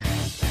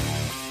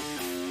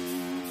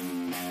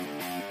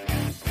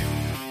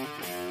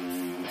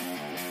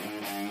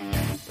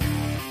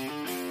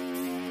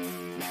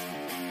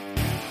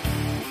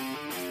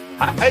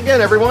Hi again,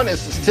 everyone.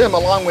 This is Tim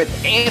along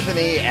with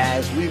Anthony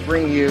as we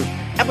bring you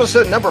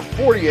episode number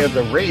 40 of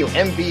the Radio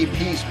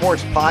MVP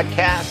Sports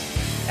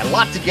Podcast. A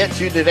lot to get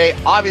to today.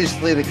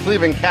 Obviously, the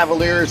Cleveland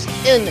Cavaliers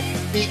in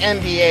the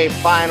NBA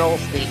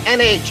Finals. The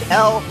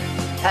NHL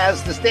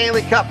has the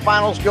Stanley Cup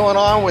Finals going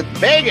on with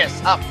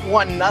Vegas up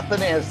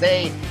 1-0 as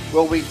they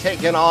will be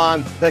taking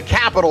on the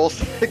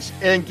Capitals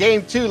in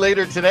Game 2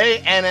 later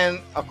today. And then,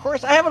 of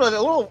course, I have a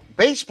little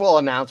baseball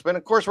announcement.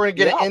 Of course, we're going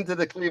to get into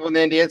the Cleveland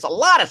Indians. A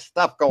lot of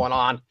stuff going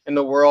on in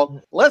the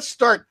world. Let's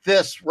start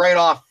this right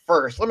off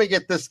first. Let me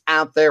get this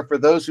out there for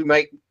those who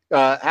might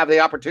have the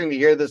opportunity to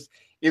hear this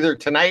either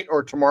tonight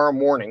or tomorrow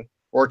morning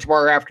or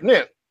tomorrow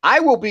afternoon. I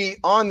will be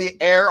on the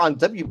air on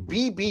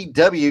WBBW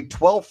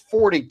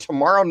 1240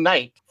 tomorrow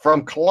night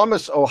from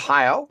Columbus,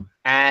 Ohio,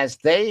 as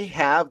they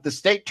have the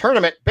state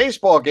tournament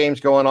baseball games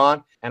going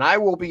on, and I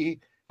will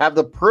have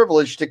the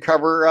privilege to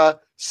cover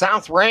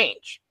South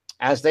Range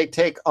as they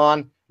take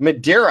on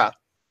Madeira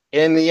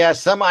in the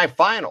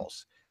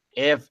semifinals.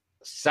 If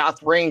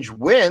South Range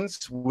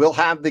wins, we'll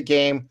have the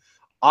game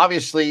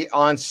obviously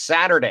on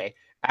Saturday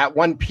at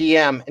 1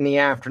 p.m. in the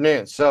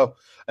afternoon. So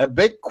a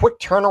big quick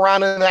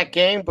turnaround in that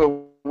game, but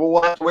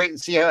we'll have to wait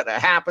and see how it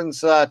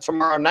happens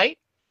tomorrow night.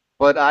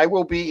 But I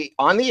will be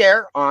on the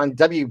air on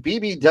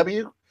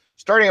WBBW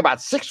starting about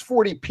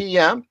 6:40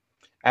 p.m.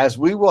 as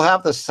we will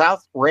have the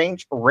South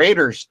Range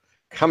Raiders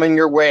coming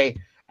your way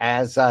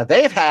as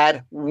they've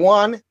had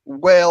one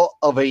whale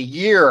of a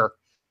year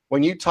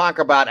when you talk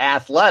about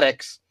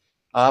athletics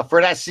for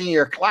that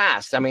senior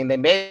class. I mean, they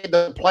made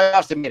the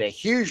playoffs. They made a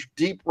huge,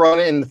 deep run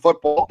in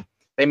football.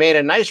 They made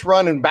a nice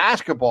run in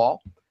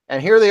basketball.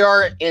 And here they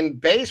are in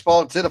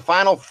baseball to the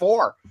Final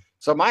Four.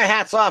 So my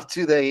hat's off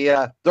to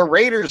the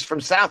Raiders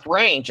from South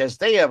Range as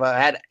they have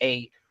had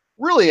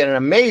really an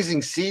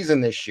amazing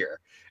season this year.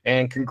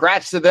 And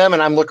congrats to them.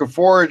 And I'm looking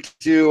forward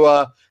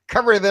to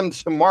covering them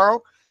tomorrow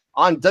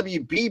on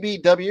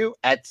WBBW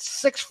at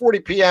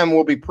 6:40 p.m.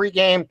 will be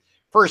pregame.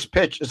 First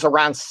pitch is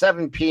around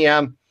 7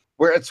 p.m.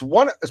 where it's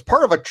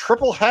part of a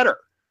triple header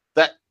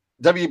that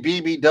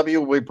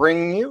WBBW will be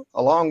bringing you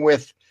along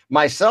with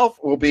myself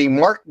will be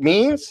Mark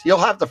Means. He'll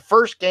have the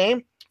first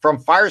game from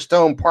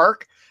Firestone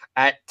Park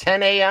at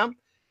 10 a.m.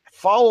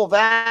 Follow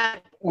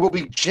that will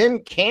be Jim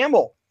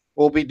Campbell.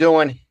 Will be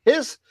doing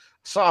his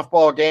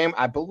softball game,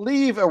 I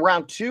believe,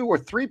 around 2 or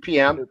 3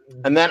 p.m.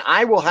 And then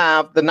I will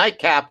have the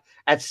nightcap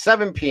at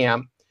 7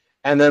 p.m.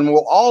 And then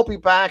we'll all be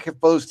back if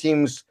those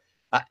teams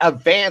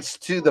advance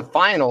to the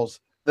finals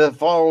the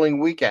following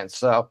weekend.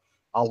 So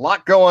a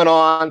lot going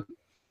on.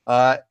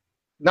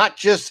 Not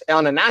just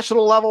on a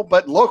national level,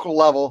 but local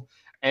level.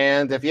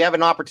 And if you have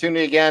an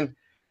opportunity again,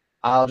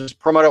 I'll just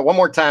promote it one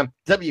more time.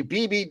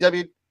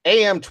 WBBW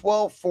AM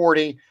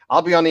 1240.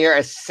 I'll be on the air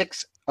at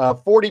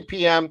 6:40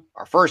 p.m.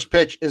 Our first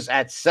pitch is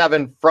at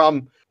 7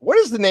 from, what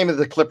is the name of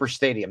the Clipper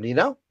Stadium? Do you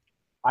know?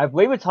 I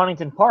believe it's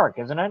Huntington Park,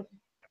 isn't it?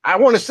 I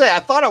want to say, I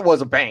thought it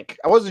was a bank.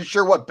 I wasn't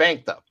sure what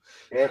bank, though.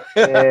 It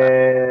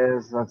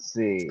is, let's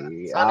see.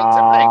 It's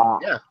Huntington Bank,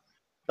 yeah.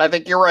 I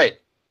think you're right.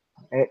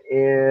 It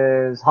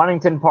is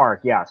Huntington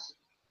Park, yes.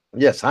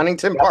 Yes,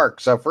 Huntington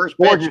Park. So first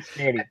pitch. Gorgeous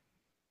stadium.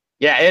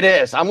 Yeah, it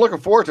is. I'm looking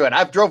forward to it.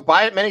 I've drove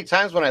by it many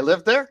times when I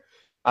lived there.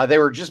 They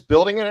were just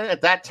building it at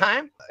that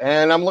time,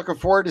 and I'm looking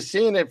forward to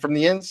seeing it from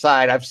the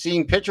inside. I've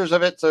seen pictures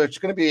of it, so it's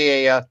going to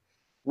be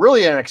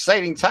really an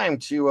exciting time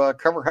to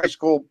cover high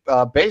school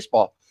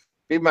baseball.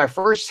 Be my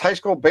first high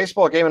school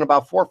baseball game in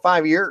about 4 or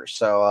 5 years,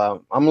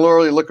 so I'm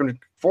really looking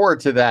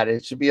forward to that.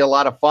 It should be a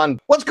lot of fun.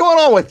 What's going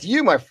on with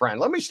you, my friend?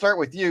 Let me start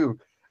with you.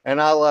 And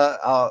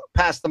I'll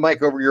pass the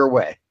mic over your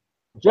way.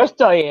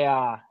 Just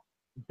a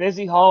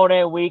busy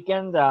holiday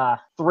weekend.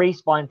 3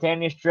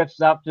 spontaneous trips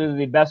up to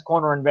the best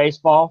corner in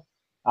baseball.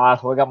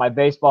 So I got my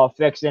baseball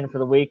fix in for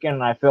the weekend,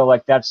 and I feel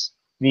like that's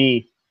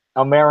the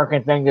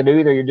American thing to do.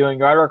 Either you're doing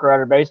yard work or at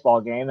a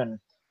baseball game. And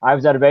I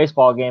was at a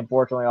baseball game,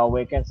 fortunately, all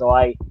weekend. So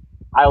I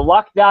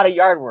lucked out at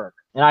yard work,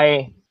 and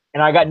I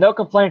got no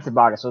complaints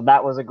about it. So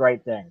that was a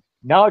great thing.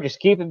 No, just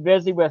keeping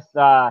busy with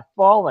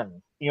fall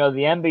and. The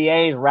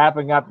NBA is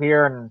wrapping up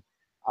here in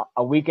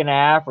a week and a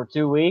half or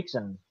 2 weeks.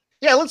 And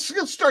yeah, let's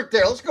start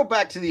there. Let's go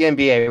back to the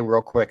NBA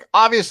real quick.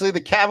 Obviously,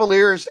 the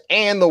Cavaliers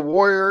and the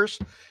Warriors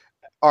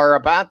are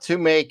about to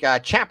make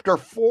Chapter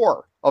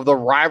 4 of the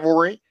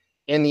rivalry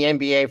in the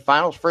NBA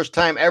Finals. First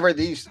time ever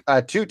these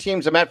two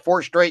teams have met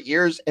 4 straight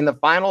years in the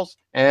Finals.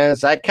 And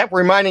as I kept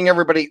reminding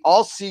everybody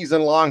all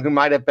season long who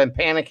might have been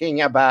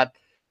panicking about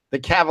the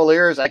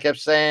Cavaliers, I kept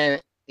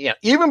saying,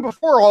 even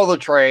before all the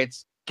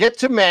trades, get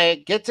to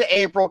May, get to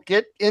April,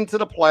 get into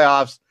the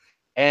playoffs,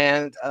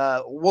 and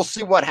we'll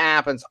see what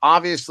happens.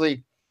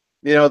 Obviously,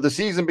 the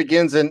season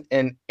begins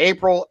in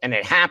April, and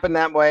it happened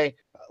that way.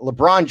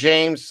 LeBron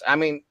James, I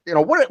mean,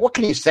 what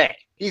can you say?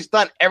 He's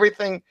done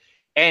everything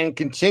and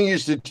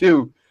continues to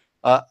do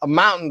a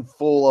mountain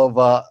full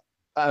of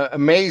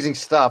amazing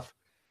stuff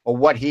of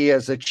what he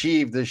has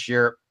achieved this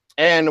year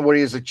and what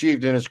he has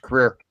achieved in his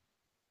career.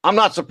 I'm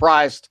not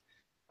surprised.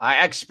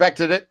 I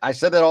expected it. I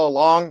said that all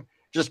along.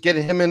 Just get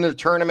him in the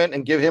tournament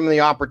and give him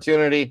the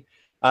opportunity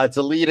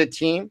to lead a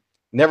team.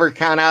 Never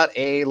count out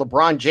a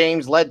LeBron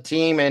James-led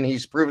team, and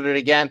he's proven it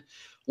again.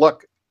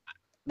 Look,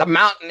 the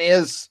mountain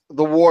is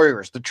the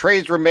Warriors. The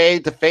trades were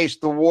made to face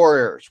the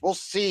Warriors. We'll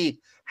see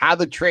how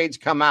the trades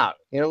come out.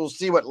 We'll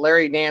see what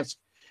Larry Nance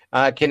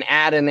can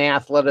add in the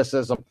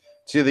athleticism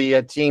to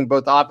the team,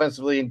 both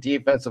offensively and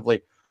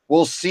defensively.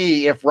 We'll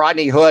see if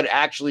Rodney Hood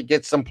actually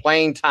gets some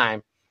playing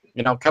time,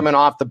 coming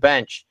off the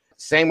bench.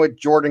 Same with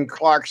Jordan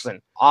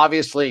Clarkson.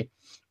 Obviously,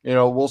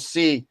 we'll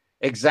see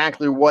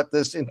exactly what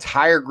this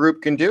entire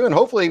group can do. And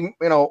hopefully,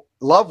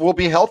 Love will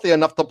be healthy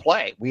enough to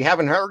play. We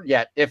haven't heard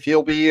yet if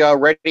he'll be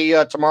ready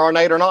tomorrow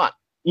night or not.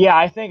 Yeah,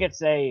 I think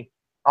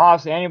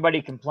honestly,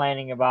 anybody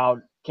complaining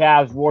about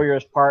Cavs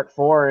Warriors Part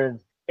 4,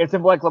 it's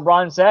like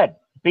LeBron said,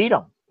 beat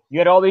them. You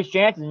had all these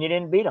chances and you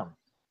didn't beat them.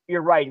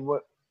 You're right.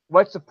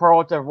 What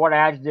superlative, what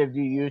adjective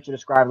do you use to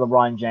describe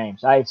LeBron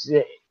James?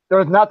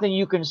 There's nothing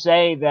you can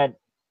say that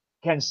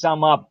can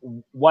sum up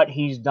what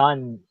he's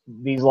done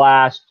these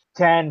last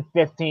 10,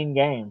 15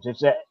 games.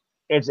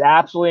 It's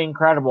absolutely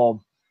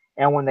incredible.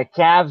 And when the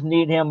Cavs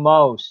need him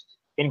most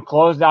in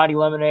closed out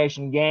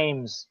elimination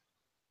games,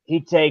 he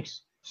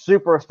takes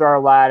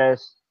superstar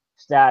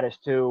status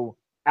to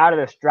out of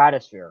the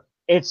stratosphere.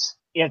 It's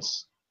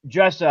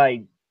just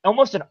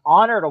almost an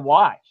honor to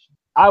watch.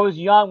 I was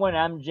young when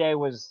MJ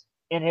was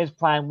in his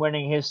prime,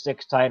 winning his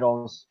 6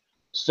 titles.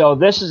 So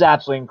this is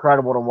absolutely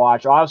incredible to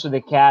watch. Obviously,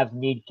 the Cavs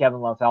need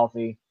Kevin Love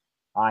healthy.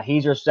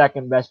 He's their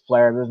second best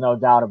player. There's no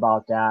doubt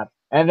about that.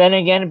 And then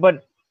again,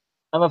 but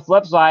on the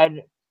flip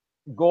side,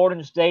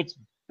 Golden State's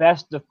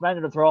best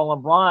defender to throw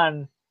on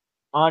LeBron,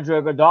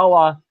 Andre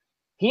Iguodala,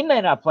 he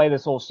may not play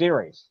this whole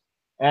series.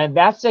 And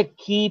that's a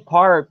key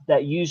part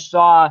that you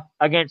saw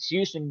against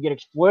Houston get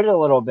exploited a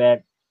little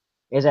bit,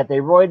 is that they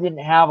really didn't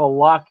have a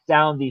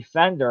lockdown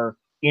defender.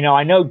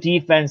 I know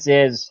defense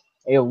is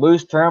a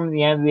loose term in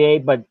the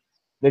NBA, but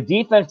the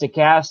defense the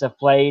Cavs have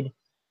played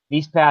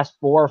these past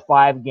 4 or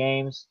 5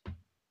 games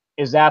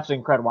is absolutely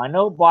incredible. I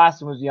know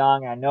Boston was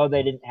young. I know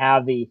they didn't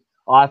have the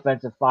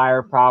offensive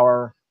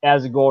firepower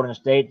as the Golden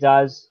State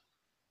does.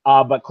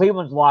 But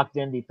Cleveland's locked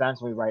in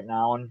defensively right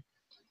now. And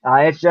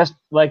it's just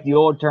like the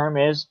old term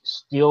is,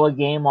 steal a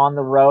game on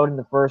the road in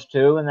the first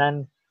 2 and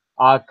then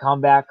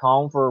come back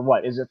home for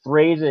what? Is it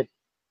 3? Is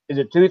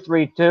it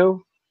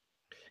 2-3-2?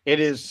 It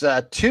is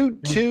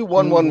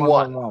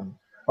 2-2-1-1-1.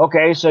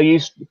 Okay, so you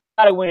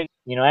got to win.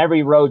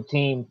 Every road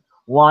team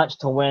wants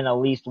to win at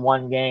least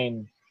one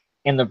game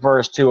in the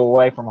first 2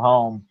 away from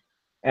home,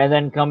 and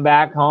then come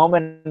back home.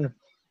 And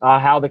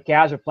how the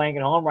Cavs are playing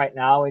at home right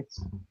now,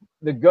 it's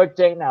the good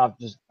thing now.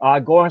 Just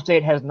Golden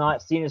State has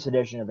not seen this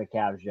edition of the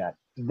Cavs yet.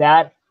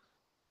 That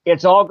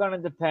it's all going to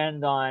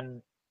depend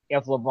on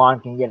if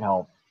LeBron can get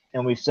help,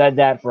 and we've said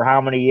that for how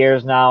many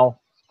years now.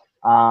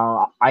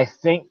 I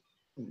think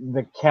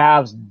the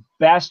Cavs'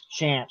 best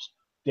chance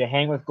to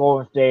hang with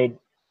Golden State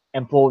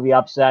and pull the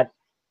upset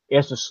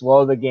is to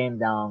slow the game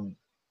down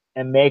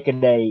and make it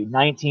a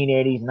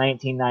 1980s,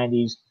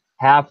 1990s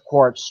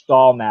half-court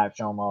stall match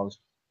almost.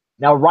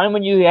 Now, run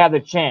when you have the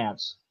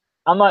chance.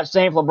 I'm not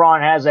saying if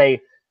LeBron has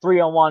a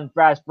 3-on-1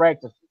 fast break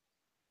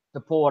to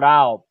pull it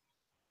out,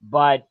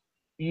 but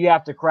you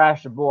have to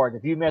crash the board.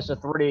 If you miss a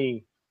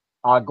 3,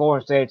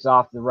 Golden State's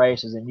off the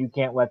races, and you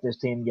can't let this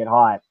team get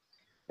hot.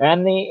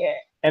 And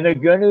the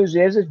good news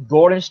is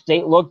Golden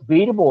State looked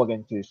beatable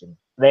against Houston.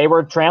 They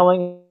were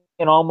trailing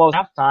in almost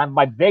halftime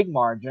by big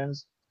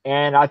margins.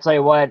 And I'll tell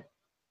you what,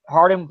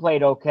 Harden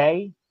played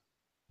okay,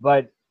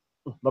 but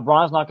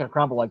LeBron's not going to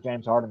crumble like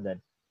James Harden did.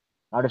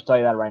 I'll just tell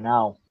you that right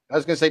now. I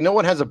was going to say, no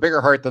one has a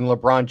bigger heart than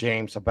LeBron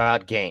James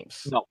about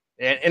games. No.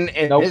 And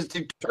nope. His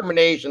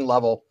determination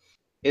level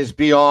is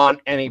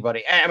beyond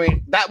anybody. I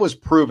mean, that was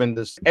proven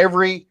this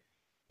every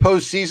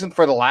postseason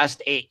for the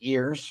last 8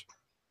 years.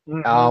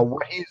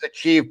 What he's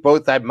achieved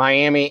both at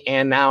Miami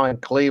and now in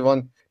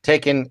Cleveland,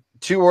 taking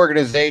 2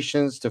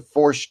 organizations to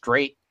 4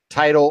 straight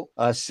title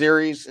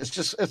series.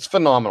 It's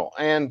phenomenal.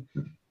 And,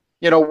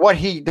 what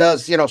he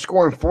does,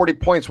 scoring 40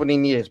 points when he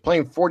needs it,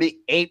 playing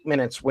 48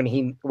 minutes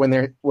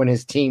when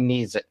his team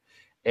needs it.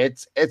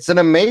 It's an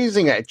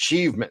amazing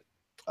achievement.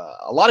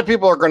 A lot of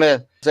people are going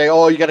to say,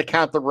 oh, you got to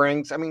count the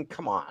rings. I mean,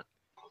 come on.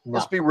 No.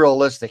 Let's be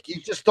realistic.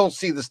 You just don't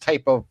see this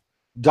type of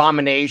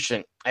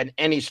domination at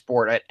any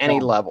sport, at any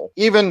level.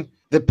 Even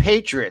the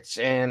Patriots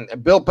and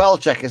Bill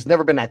Belichick has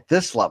never been at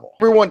this level.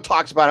 Everyone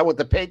talks about what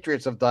the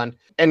Patriots have done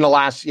in the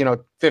last,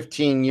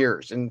 15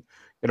 years. And,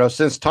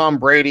 since Tom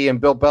Brady and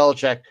Bill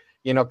Belichick,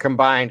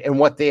 combined and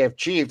what they have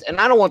achieved.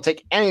 And I don't want to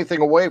take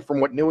anything away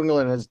from what New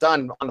England has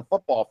done on the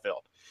football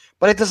field,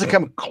 but it doesn't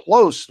come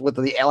close with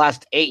the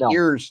last 8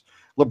 years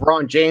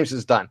LeBron James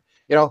has done.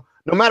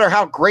 No matter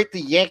how great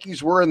the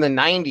Yankees were in the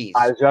 90s,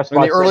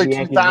 in the early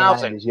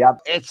 2000s,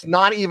 it's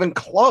not even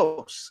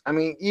close. I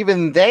mean,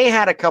 even they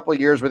had a couple of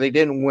years where they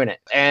didn't win it.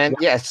 And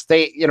yes,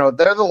 they're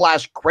the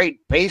last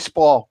great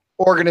baseball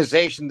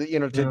organization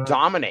that, to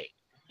dominate.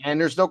 And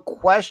there's no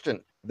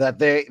question that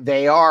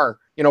they are,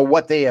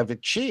 what they have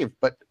achieved.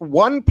 But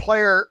one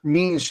player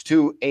means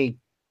to a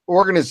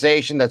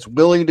organization that's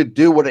willing to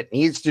do what it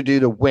needs to do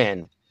to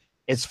win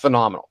It's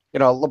phenomenal. You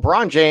know,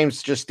 LeBron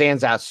James just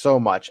stands out so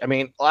much. I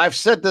mean, I've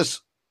said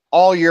this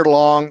all year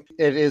long.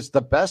 It is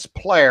the best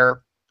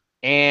player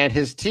and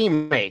his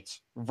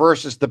teammates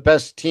versus the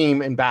best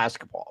team in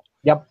basketball.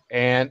 Yep.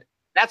 And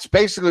that's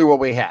basically what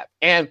we have.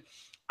 And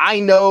I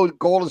know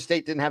Golden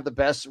State didn't have the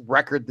best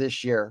record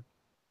this year,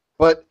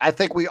 but I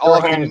think we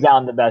all hands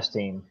down the best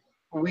team.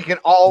 We can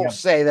all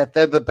say that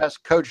they're the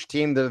best coach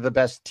team. They're the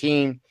best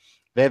team.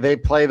 They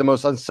play the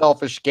most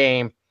unselfish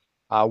game.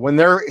 When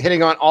they're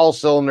hitting on all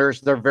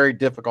cylinders, they're very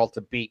difficult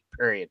to beat,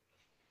 period.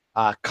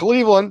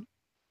 Cleveland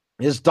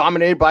is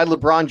dominated by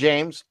LeBron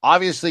James.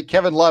 Obviously,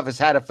 Kevin Love has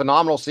had a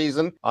phenomenal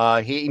season.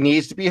 He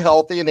needs to be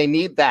healthy, and they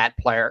need that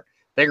player.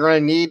 They're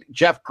going to need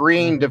Jeff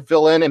Green to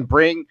fill in and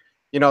bring,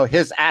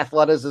 his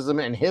athleticism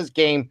and his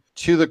game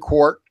to the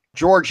court.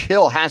 George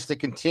Hill has to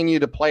continue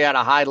to play at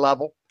a high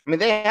level. I mean,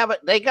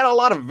 they got a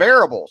lot of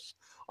variables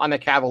on the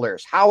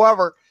Cavaliers.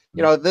 However,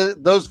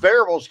 those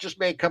variables just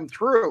may come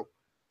through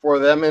for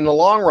them in the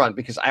long run,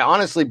 because I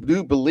honestly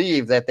do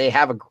believe that they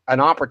have an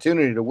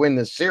opportunity to win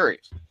this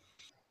series.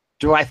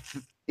 I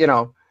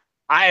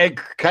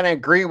kind of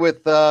agree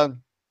with the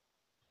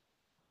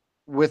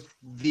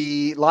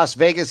Las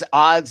Vegas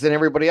odds and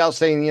everybody else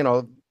saying,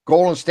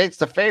 Golden State's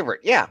the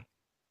favorite. Yeah,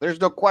 there's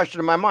no question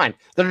in my mind.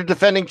 They're the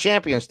defending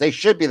champions. They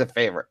should be the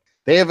favorite.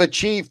 They have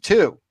achieved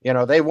 2.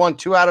 They won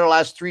 2 out of the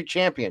last 3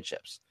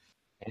 championships.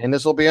 And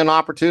this will be an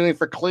opportunity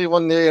for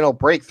Cleveland to,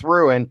 break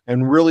through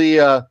and really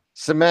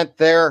cement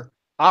their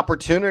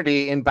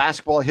opportunity in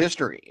basketball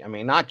history. I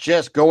mean, not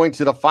just going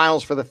to the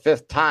finals for the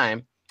 5th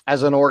time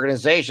as an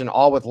organization,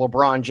 all with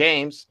LeBron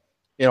James,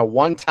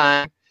 one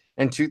time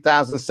in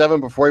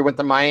 2007 before he went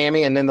to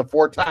Miami, and then the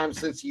 4 times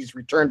since he's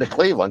returned to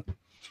Cleveland.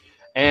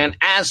 And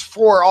as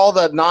for all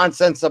the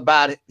nonsense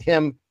about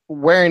him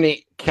wearing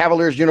the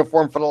Cavaliers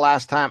uniform for the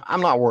last time,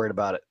 I'm not worried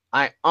about it.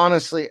 I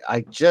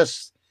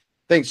just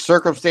think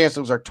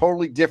circumstances are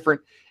totally different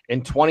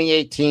in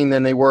 2018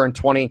 than they were in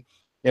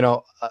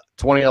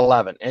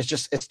 2011.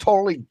 It's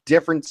totally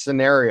different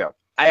scenario.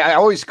 I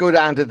always go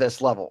down to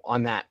this level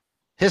on that.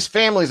 His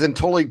family's in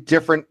totally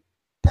different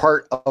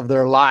part of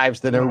their lives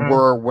than they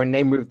were when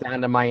they moved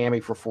down to Miami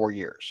for 4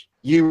 years.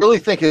 You really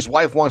think his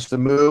wife wants to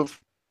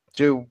move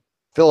to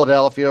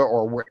Philadelphia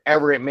or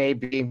wherever it may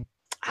be?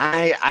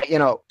 Do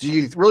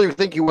you really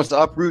think he wants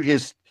to uproot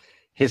his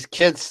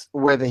kids,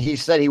 whether he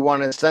said he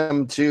wanted to send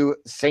them to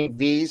St.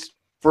 V's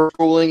for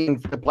schooling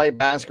and to play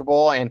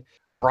basketball, and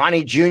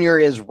Bronny Jr.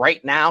 is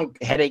right now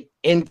heading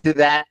into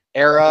that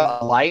era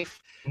of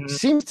life?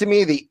 Seems to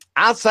me the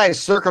outside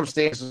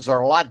circumstances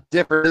are a lot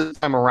different this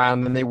time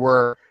around than they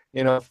were,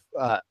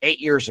 8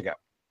 years ago.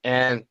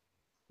 And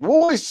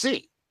we'll always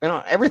see.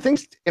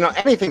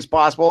 Anything's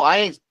possible.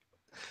 I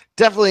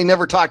definitely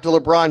never talked to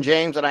LeBron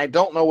James, and I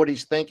don't know what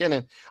he's thinking.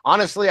 And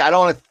honestly, I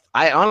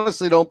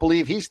honestly don't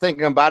believe he's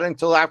thinking about it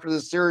until after the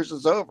series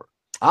is over.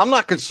 I'm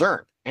not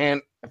concerned.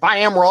 And if I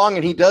am wrong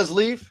and he does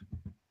leave,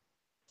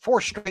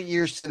 4 straight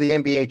years to the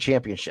NBA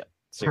championship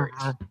series,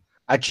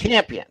 a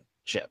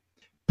championship,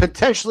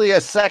 potentially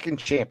a second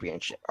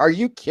championship. Are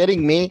you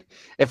kidding me?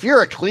 If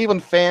you're a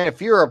Cleveland fan,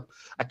 if you're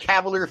a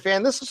Cavalier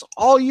fan, this is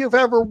all you've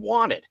ever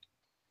wanted,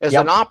 is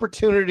an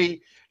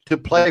opportunity to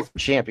play for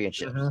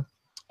championships.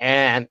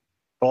 And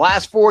the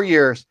last 4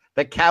 years,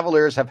 the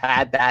Cavaliers have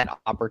had that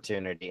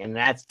opportunity, and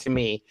that to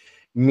me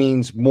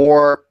means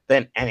more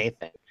than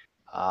anything.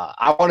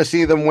 I want to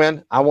see them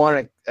win. I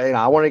want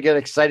to get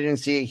excited and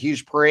see a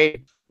huge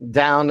parade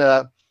down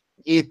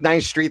East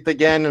 9th Street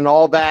again and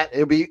all that.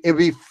 It'd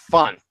be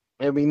fun.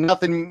 It'd be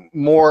nothing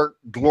more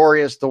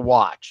glorious to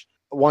watch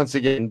once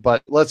again.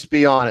 But let's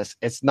be honest,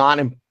 it's not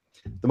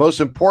the most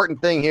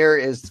important thing here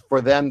is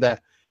for them to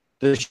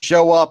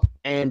show up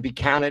and be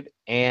counted,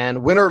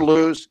 and win or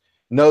lose,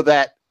 know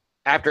that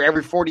after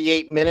every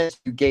 48 minutes,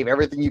 you gave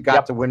everything you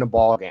got to win a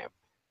ball game.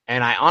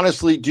 And I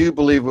honestly do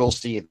believe we'll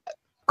see that.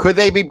 Could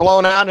they be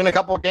blown out in a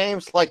couple of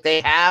games like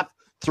they have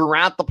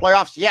throughout the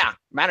playoffs? Yeah.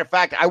 Matter of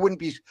fact,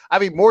 I'd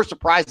be more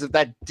surprised if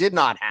that did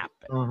not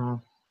happen.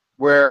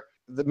 Where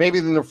maybe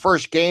in the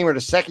first game or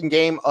the second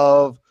game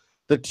of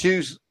the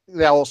 2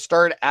 that will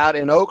start out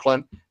in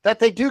Oakland, that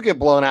they do get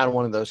blown out in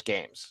one of those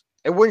games.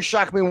 It wouldn't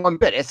shock me one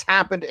bit. It's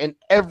happened in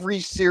every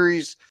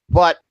series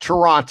but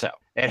Toronto.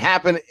 It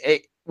happened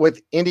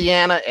with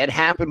Indiana. It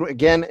happened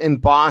again in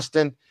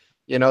Boston.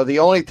 The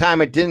only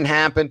time it didn't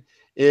happen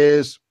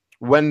is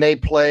when they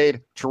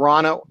played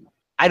Toronto.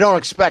 I don't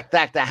expect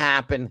that to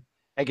happen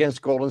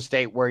against Golden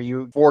State,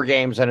 where 4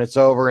 games and it's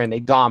over and they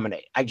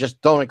dominate. I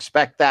just don't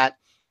expect that.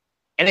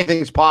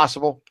 Anything's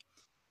possible.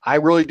 I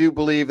really do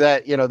believe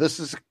that,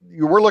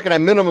 we're looking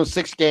at minimum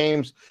 6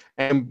 games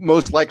and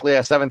most likely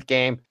a 7th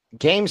game.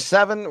 Game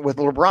 7 with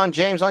LeBron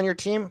James on your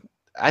team,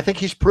 I think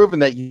he's proven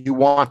that you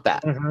want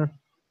that.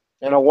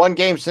 In a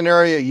 1-game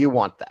scenario, you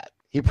want that.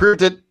 He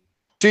proved it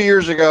 2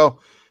 years ago.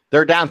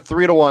 They're down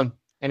 3-1,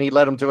 and he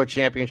led them to a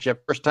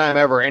championship. First time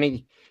ever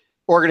any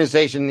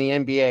organization in the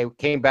NBA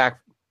came back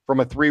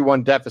from a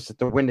 3-1 deficit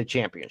to win the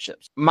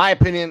championships. My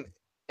opinion,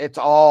 it's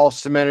all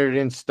cemented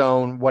in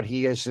stone what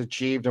he has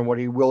achieved and what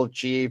he will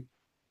achieve.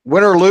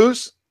 Win or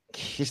lose,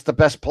 he's the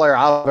best player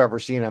I've ever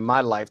seen in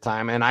my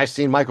lifetime. And I've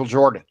seen Michael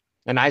Jordan,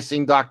 and I've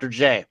seen Dr.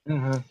 J,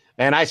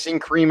 and I've seen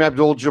Kareem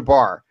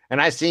Abdul-Jabbar,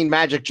 and I've seen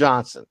Magic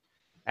Johnson.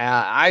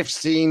 I've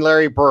seen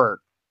Larry Bird,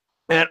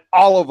 and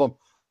all of them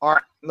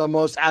are the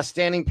most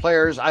outstanding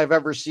players I've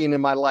ever seen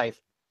in my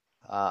life.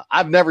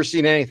 I've never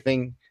seen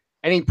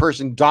any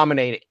person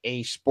dominate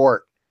a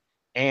sport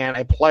and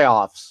a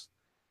playoffs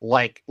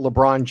like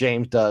LeBron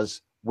James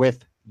does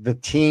with the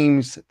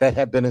teams that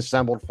have been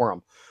assembled for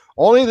him.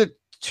 Only the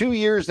 2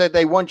 years that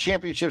they won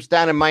championships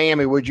down in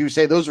Miami, would you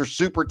say those are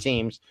super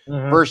teams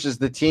versus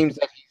the teams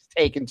that he's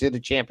taken to the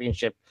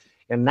championship?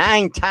 And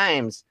 9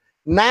 times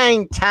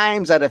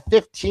out of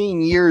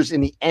 15 years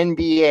in the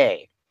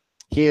NBA,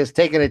 he has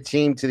taken a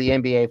team to the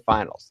NBA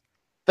Finals.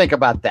 Think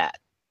about that.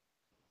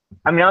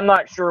 I mean, I'm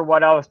not sure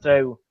what else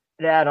to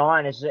add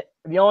on. Is that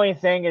the only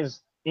thing is,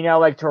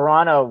 like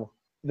Toronto,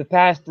 the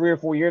past 3 or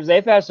 4 years,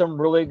 they've had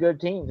some really good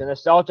teams. And the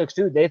Celtics,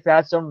 too, they've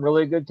had some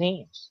really good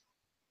teams.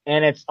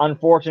 And it's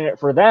unfortunate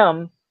for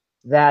them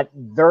that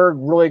their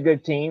really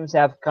good teams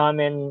have come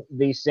in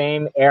the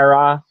same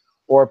era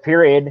or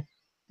period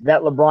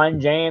that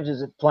LeBron James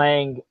is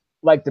playing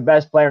like the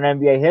best player in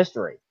NBA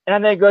history. And I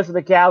think it goes for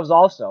the Cavs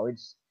also.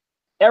 It's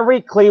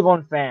every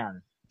Cleveland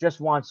fan just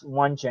wants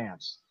one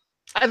chance.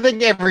 I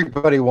think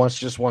everybody wants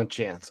just one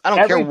chance. I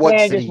don't care what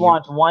city. Every fan just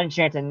wants one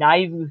chance, and now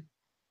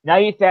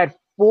you've had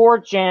 4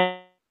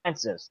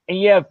 chances, and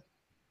you have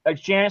a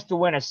chance to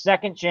win a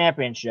second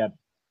championship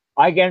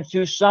against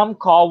who some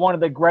call one of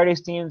the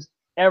greatest teams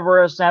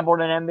ever assembled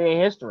in NBA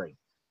history.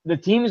 The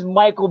teams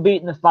Michael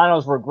beat in the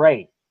finals were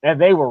great, and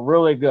they were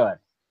really good.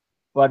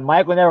 But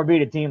Michael never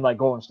beat a team like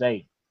Golden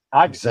State.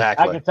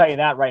 Exactly. I can tell you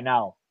that right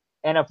now.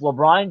 And if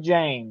LeBron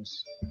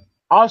James,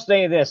 I'll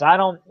say this,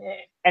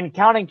 and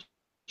counting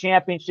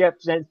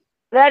championships,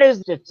 that is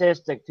a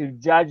statistic to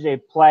judge a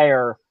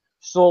player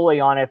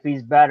solely on if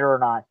he's better or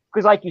not.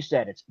 Because like you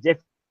said, it's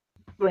different.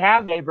 You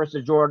have MJ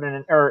versus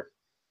Jordan or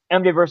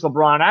MJ versus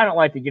LeBron. I don't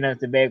like to get into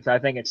this debate because I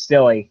think it's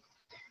silly.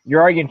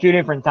 You're arguing 2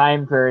 different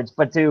time periods,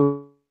 but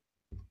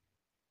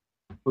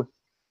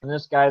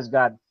this guy's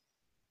got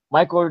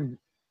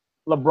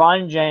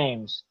LeBron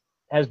James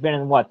has been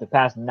in the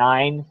past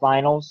 9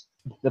 finals,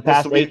 the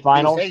past 8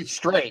 finals, 8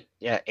 straight.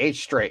 Yeah, 8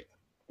 straight.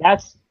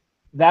 That's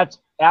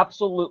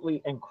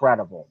absolutely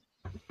incredible.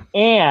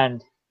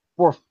 And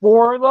for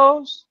 4 of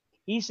those,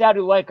 he said,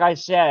 like I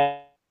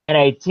said, in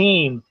a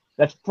team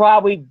that's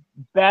probably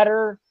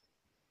better,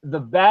 the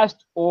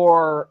best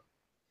or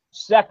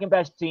second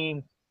best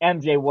team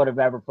MJ would have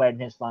ever played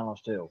in his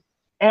finals too.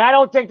 And I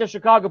don't think the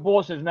Chicago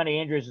Bulls has as many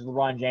injuries as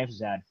LeBron James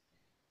has had.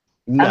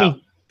 No.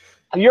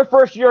 I mean, your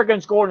first year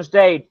against Golden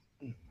State,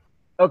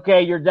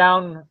 okay, you're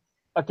down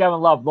Kevin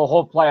Love the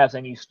whole playoffs,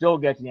 and you still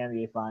get to the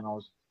NBA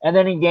Finals. And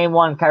then in Game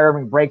 1, Kyrie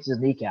Irving breaks his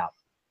kneecap.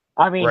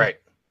 I mean, right.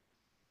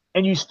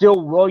 And you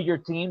still roll your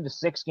team to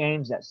 6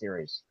 games that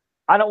series.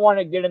 I don't want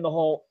to get in the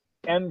whole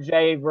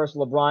MJ versus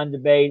LeBron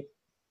debate.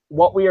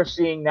 What we are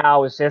seeing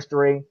now is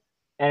history,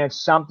 and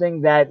it's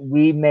something that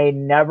we may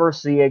never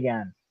see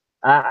again.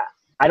 I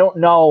don't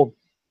know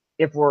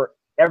if we're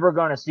ever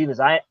going to see this.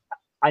 I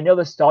know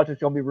the Celtics are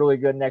going to be really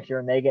good next year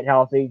and they get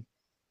healthy,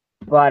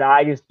 but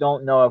I just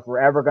don't know if we're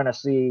ever going to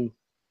see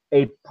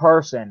a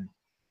person,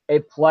 a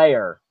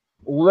player,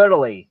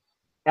 literally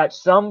at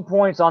some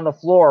points on the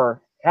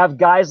floor have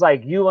guys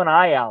like you and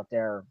I out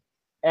there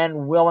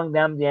and willing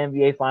them the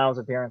NBA Finals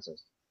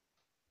appearances.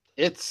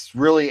 It's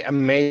really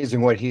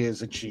amazing what he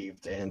has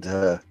achieved,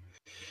 and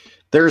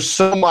there's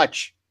so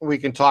much we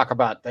can talk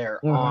about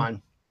there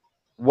on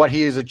what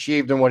he has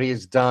achieved and what he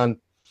has done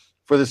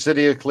for the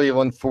city of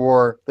Cleveland,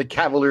 for the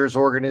Cavaliers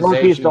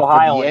organization, for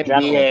the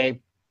NBA.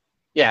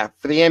 Yeah,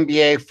 for the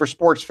NBA, for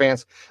sports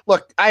fans.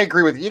 Look, I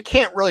agree with you. You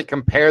can't really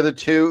compare the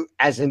two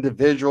as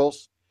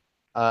individuals.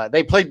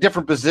 They played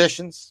different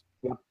positions.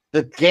 Yeah.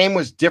 The game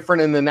was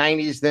different in the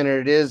 90s than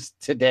it is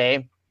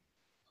today.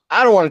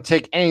 I don't want to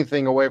take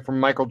anything away from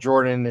Michael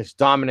Jordan and his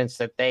dominance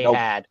that they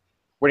had,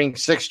 winning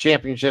 6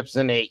 championships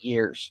in 8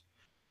 years.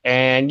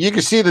 And you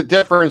can see the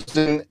difference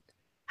in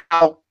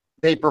how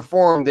they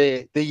performed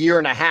the year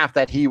and a half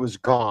that he was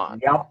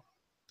gone. Yeah.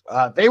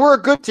 They were a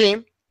good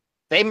team.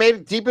 They made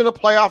it deep in the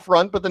playoff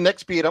run, but the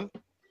Knicks beat them,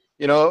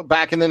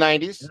 back in the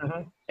 90s.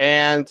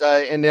 And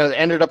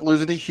ended up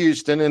losing to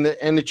Houston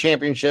in the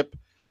championship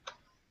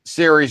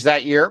series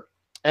that year.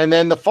 And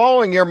then the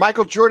following year,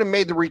 Michael Jordan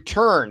made the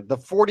return,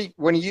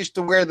 when he used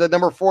to wear the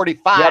number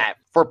 45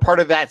 for part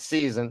of that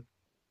season,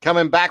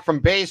 coming back from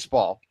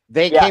baseball.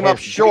 They came up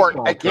short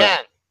again.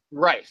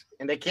 Right.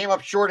 And they came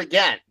up short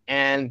again.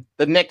 And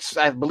the Knicks,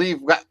 I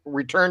believe, got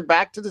returned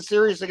back to the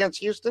series against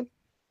Houston.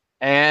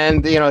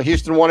 And,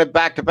 Houston won it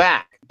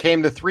back-to-back.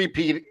 Came to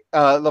three-peat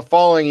the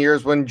following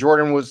years when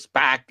Jordan was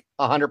back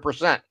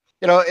 100%.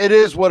 It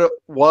is what it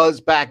was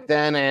back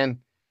then. And,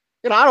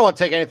 I don't want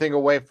to take anything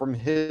away from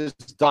his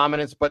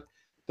dominance, but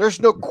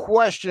there's no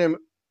question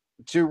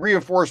to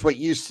reinforce what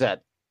you said.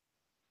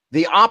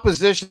 The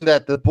opposition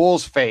that the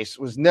Bulls faced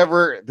was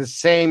never the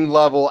same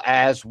level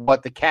as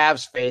what the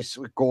Cavs faced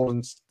with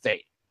Golden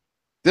State.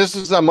 This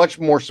is a much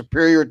more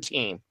superior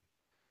team.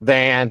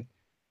 than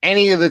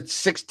any of the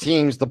 6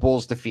 teams the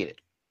Bulls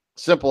defeated.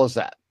 Simple as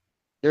that.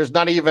 There's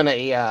not even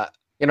a,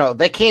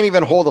 they can't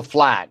even hold a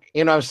flag,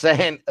 you know what I'm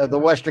saying? The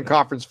Western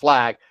Conference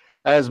flag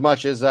as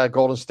much as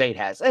Golden State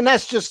has. And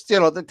that's just,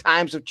 the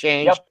times have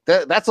changed.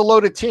 Yep. That's a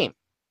loaded team.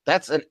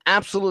 That's an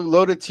absolute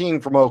loaded team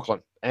from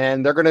Oakland.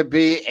 And they're going to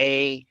be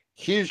a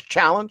huge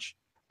challenge.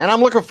 And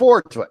I'm looking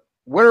forward to it.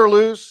 Win or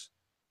lose,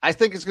 I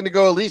think it's going to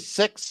go at least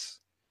 6.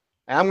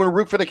 And I'm going to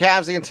root for the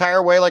Cavs the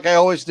entire way like I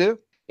always do.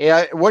 Yeah,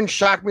 it wouldn't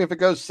shock me if it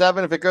goes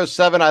 7. If it goes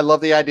 7, I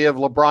love the idea of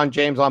LeBron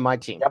James on my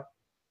team. Yep.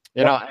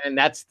 And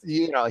that's,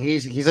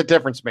 he's a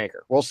difference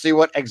maker. We'll see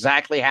what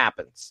exactly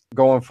happens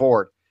going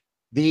forward.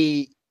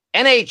 The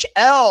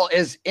NHL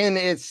is in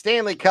its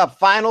Stanley Cup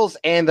Finals,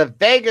 and the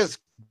Vegas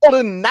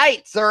Golden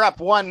Knights are up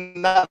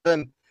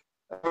 1-0.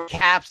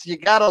 Caps, you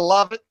gotta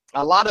love it.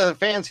 A lot of the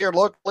fans here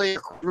locally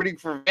are rooting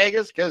for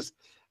Vegas because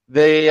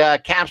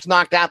the Caps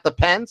knocked out the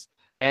Pens,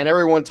 and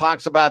everyone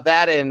talks about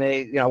that, and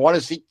they want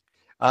to see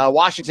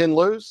Washington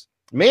lose.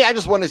 Me, I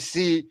just want to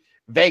see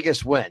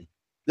Vegas win.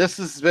 This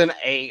has been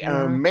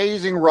an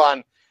amazing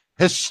run,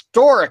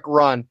 historic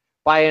run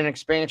by an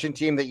expansion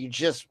team that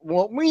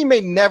we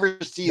may never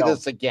see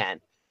this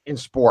again in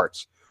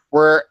sports,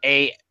 where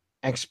a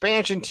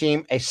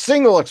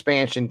single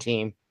expansion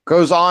team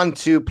goes on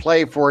to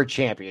play for a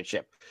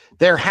championship.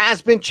 There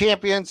has been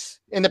champions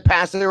in the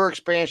past. There were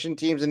expansion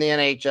teams in the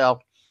NHL.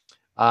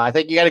 I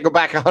think you got to go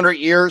back 100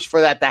 years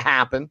for that to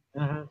happen.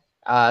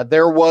 Mm-hmm.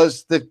 There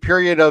was the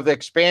period of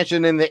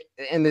expansion in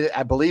the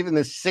I believe in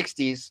the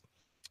 60s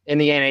in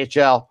the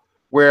NHL,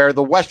 where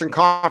the Western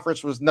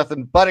Conference was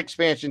nothing but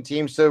expansion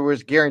teams, so it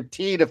was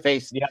guaranteed to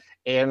face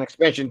an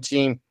expansion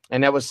team,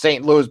 and that was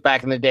St. Louis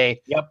back in the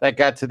day that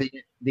got to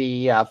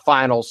the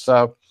finals.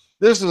 So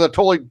this is a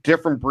totally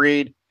different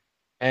breed,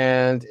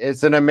 and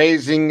it's an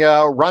amazing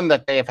run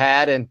that they've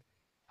had, and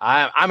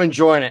I'm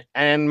enjoying it.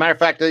 And matter of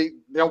fact,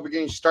 they'll be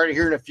getting started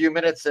here in a few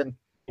minutes, and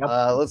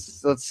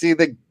let's see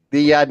the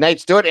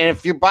Knights do it.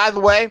 And by the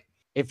way,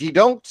 if you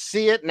don't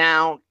see it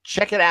now,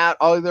 check it out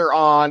either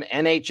on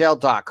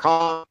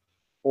NHL.com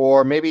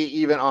or maybe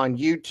even on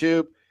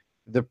YouTube.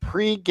 The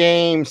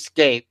pregame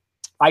skate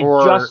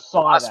for just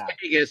saw Las that.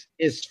 Vegas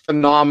is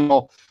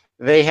phenomenal.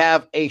 They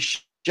have a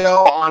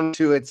show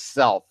onto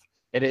itself.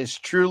 It is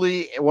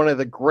truly one of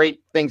the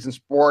great things in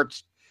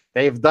sports.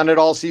 They've done it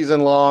all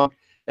season long,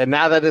 and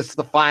now that it's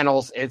the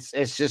finals, it's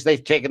just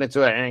they've taken it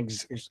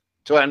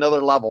to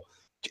another level.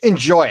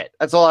 Enjoy it.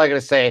 That's all I got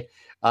to say.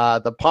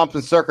 The pomp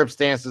and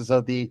circumstances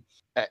of the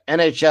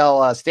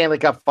NHL Stanley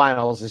Cup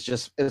Finals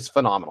is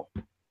phenomenal.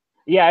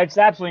 Yeah, it's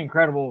absolutely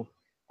incredible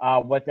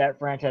what that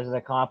franchise has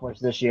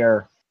accomplished this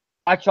year.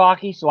 I'm not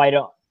chalky, so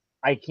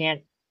I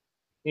can't,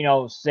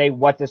 say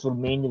what this would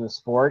mean to the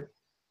sport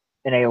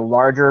in a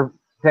larger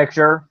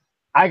picture.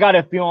 I got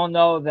a feeling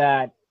though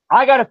that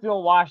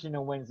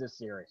Washington wins this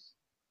series.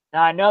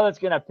 Now I know that's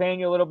going to pain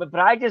you a little bit,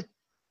 but I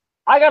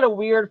got a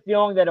weird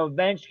feeling that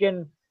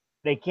Ovechkin.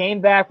 They came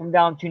back from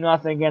down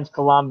 2-0 against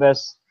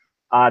Columbus.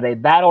 They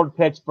battled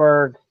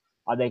Pittsburgh.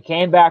 They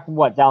came back from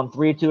down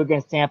 3-2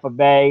 against Tampa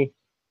Bay.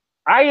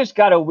 I just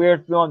got a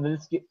weird feeling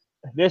that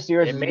this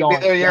year is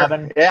going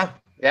 7. Yeah.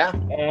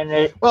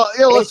 And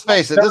let's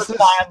face it. This is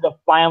time to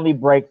finally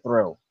break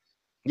through.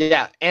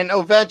 Yeah, and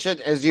Ovechkin,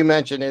 as you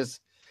mentioned,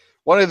 is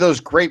one of those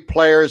great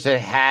players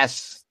that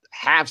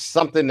have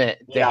something to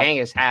hang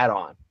his hat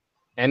on.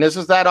 And this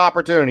is that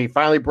opportunity. He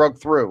finally broke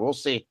through. We'll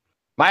see.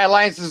 My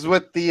alliance is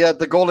with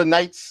the Golden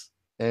Knights,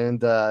 and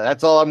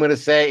that's all I'm going to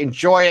say.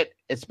 Enjoy it.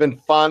 It's been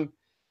fun.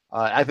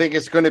 I think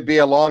it's going to be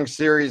a long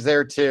series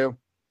there, too,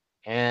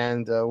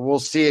 and we'll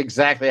see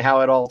exactly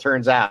how it all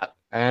turns out.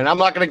 And I'm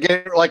not going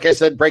to like I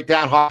said, break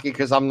down hockey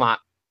because I'm not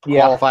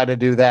qualified to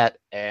do that,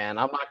 and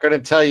I'm not going to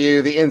tell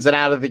you the ins and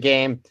outs of the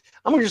game.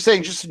 I'm just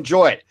saying just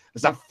enjoy it.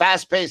 It's a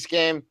fast-paced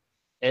game.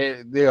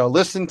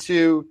 Listen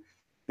to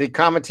the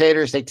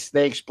commentators.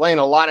 They explain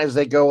a lot as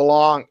they go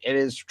along. It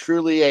is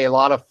truly a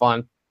lot of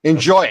fun.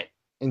 Enjoy it.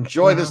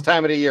 Enjoy this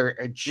time of the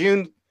year.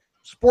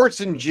 Sports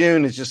in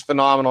June is just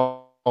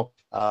phenomenal.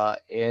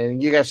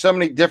 And you got so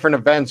many different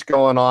events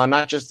going on,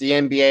 not just the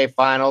NBA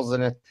finals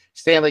and the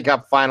Stanley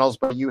Cup finals,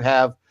 but you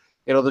have,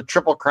 the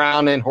Triple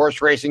Crown and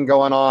horse racing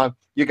going on.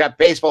 You got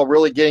baseball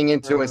really getting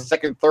into its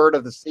second third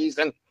of the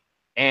season.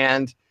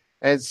 And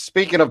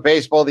speaking of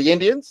baseball, the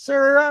Indians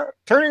are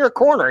turning a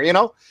corner,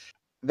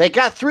 They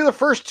got through the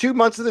first 2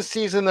 months of the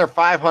season. They're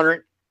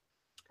 500.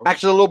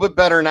 Actually, a little bit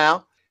better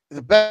now.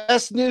 The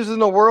best news in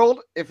the world,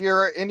 if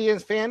you're an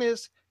Indians fan,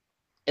 is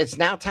it's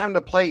now time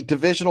to play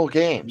divisional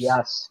games.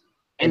 Yes.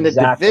 And the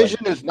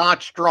division is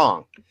not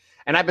strong.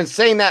 And I've been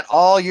saying that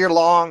all year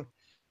long.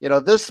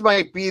 This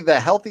might be the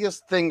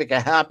healthiest thing that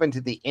can happen to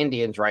the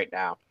Indians right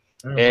now.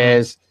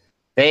 Is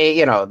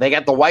they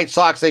got the White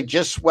Sox they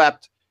just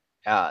swept.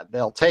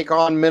 They'll take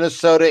on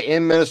Minnesota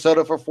in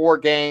Minnesota for 4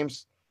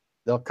 games.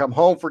 They'll come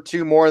home for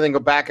 2 more and then go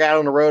back out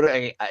on the road.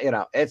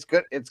 It's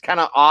good. It's kind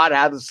of odd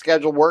how the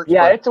schedule works.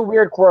 Yeah, it's a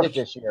weird quirk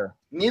this year.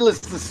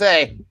 Needless to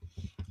say,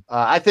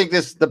 I think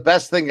this is the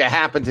best thing to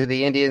happen to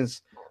the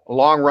Indians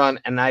long run,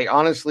 and I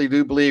honestly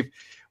do believe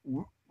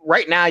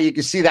right now you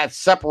can see that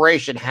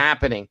separation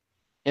happening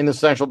in the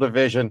Central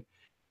Division.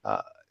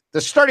 The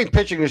starting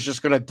pitching is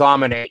just going to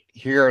dominate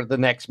here the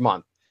next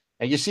month.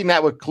 And you've seen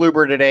that with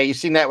Kluber today. You've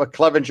seen that with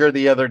Clevenger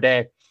the other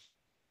day.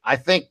 I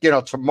think,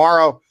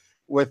 tomorrow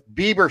with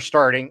Bieber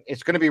starting,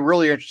 it's going to be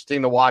really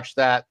interesting to watch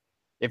that.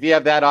 If you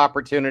have that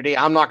opportunity,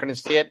 I'm not going to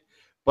see it,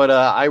 but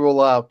I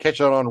will catch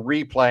it on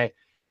replay.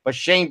 But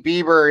Shane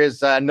Bieber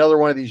is another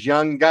one of these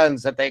young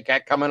guns that they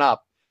got coming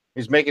up.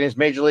 He's making his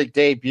major league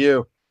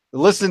debut.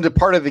 Listened to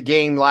part of the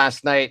game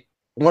last night.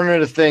 One of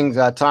the things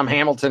Tom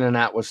Hamilton and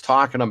that was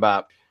talking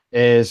about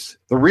is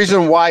the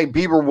reason why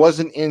Bieber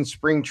wasn't in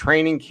spring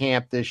training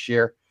camp this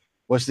year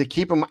was to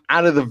keep him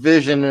out of the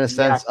vision in a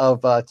sense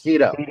of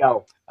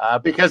Tito.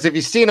 Because if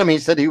you've seen him, he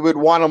said he would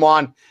want him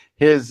on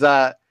his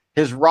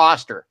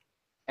roster.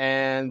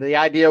 And the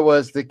idea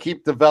was to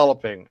keep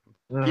developing,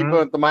 keep him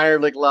at the minor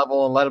league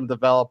level and let him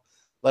develop,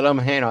 let him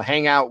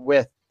hang out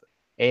with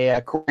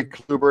Corey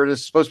Kluber. This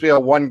is supposed to be a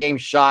one-game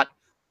shot.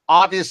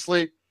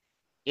 Obviously,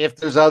 if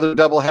there's other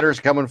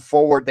doubleheaders coming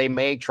forward, they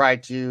may try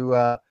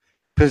to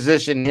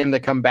position him to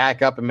come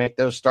back up and make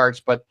those starts.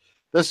 But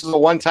this is a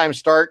one-time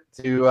start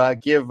to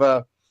give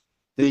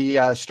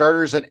the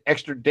starters an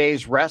extra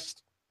day's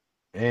rest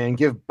and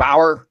give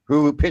Bauer,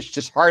 who pitched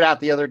his heart out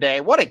the other day.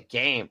 What a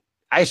game.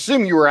 I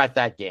assume you were at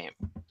that game.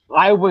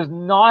 I was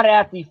not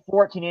at the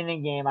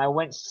 14-inning game. I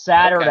went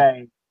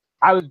Saturday. Okay.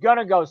 I was going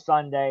to go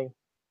Sunday,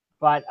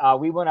 but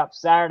we went up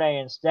Saturday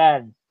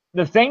instead.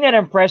 The thing that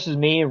impresses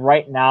me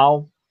right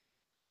now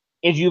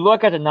is you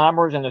look at the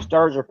numbers and the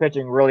starters are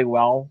pitching really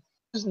well.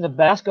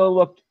 Nabasco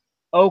looked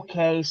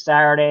okay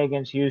Saturday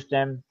against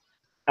Houston.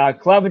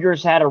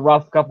 Clevenger's had a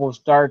rough couple of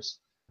starts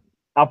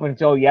up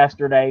until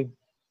yesterday.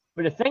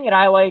 But the thing that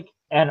I like,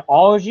 and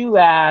all you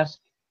ask,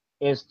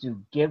 is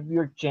to give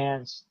your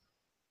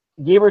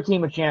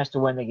team a chance to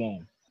win the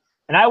game.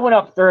 And I went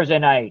up Thursday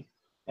night,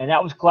 and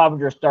that was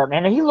Clevenger starting.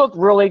 And he looked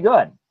really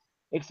good,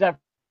 except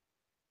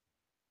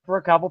for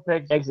a couple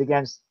picks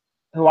against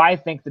who I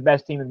think the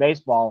best team in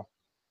baseball.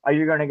 Are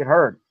you going to get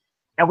hurt?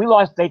 And we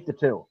lost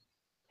 8-2.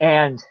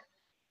 And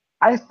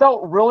I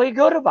felt really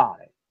good about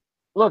it.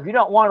 Look, you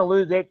don't want to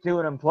lose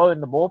 8-2 and implode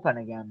in the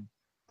bullpen again.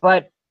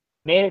 But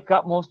made a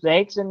couple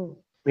mistakes, and,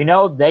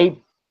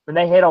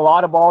 they hit a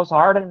lot of balls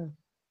hard, and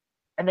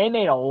they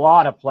made a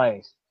lot of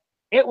plays.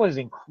 It was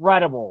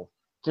incredible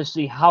to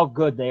see how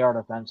good they are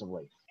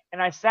defensively.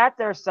 And I sat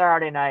there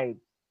Saturday night,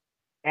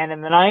 and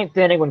in the ninth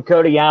inning when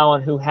Cody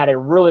Allen, who had a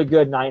really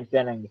good ninth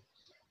inning,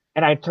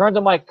 and I turned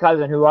to my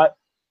cousin, who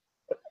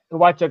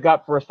I took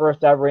up for his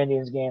first ever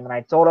Indians game, and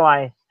I told him,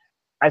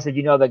 I said,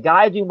 the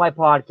guy I do my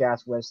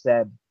podcast with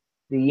said,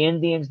 the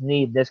Indians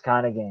need this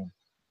kind of game.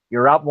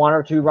 You're up 1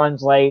 or 2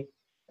 runs late,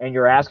 and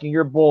you're asking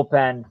your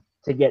bullpen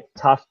to get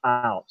tough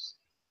outs.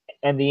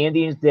 And the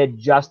Indians did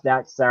just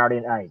that Saturday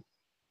night.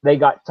 They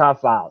got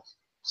tough outs.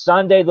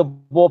 Sunday, the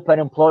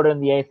bullpen imploded in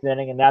the 8th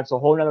inning, and that's a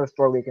whole other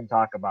story we can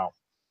talk about.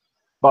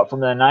 But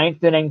from the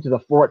 9th inning to the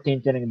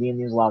 14th inning, the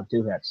Indians allowed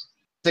 2 hits.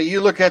 So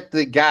you look at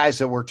the guys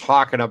that we're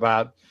talking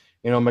about,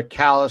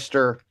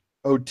 McAllister,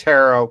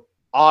 Otero,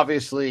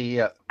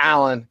 obviously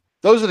Allen.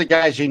 Those are the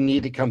guys you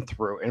need to come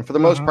through. And for the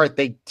most part,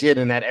 they did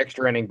in that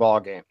extra inning ball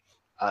game.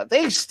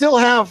 They still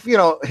have,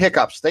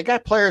 hiccups. They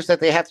got players that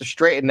they have to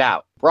straighten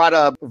out.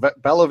 Brought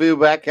Bellevue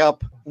back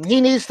up.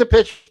 He needs to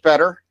pitch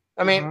better.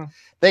 I mean,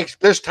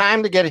 there's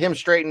time to get him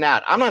straightened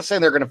out. I'm not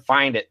saying they're going to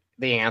find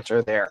the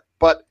answer there,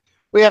 but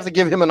we have to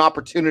give him an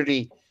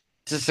opportunity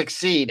to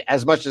succeed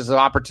as much as an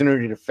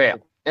opportunity to fail.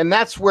 And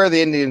that's where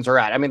the Indians are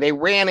at. I mean, they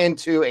ran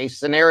into a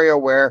scenario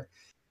where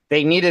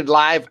they needed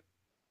live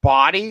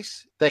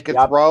bodies that could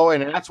throw,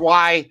 and that's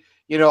why,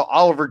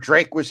 Oliver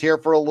Drake was here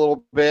for a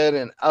little bit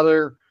and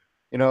other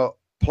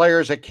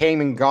players that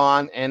came and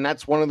gone. And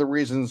that's one of the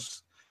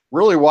reasons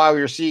really why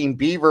we were seeing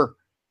Beaver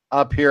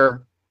up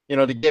here,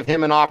 to give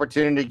him an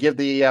opportunity, to give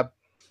the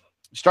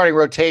starting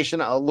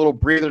rotation a little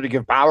breather, to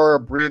give Bauer a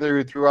breather,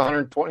 who threw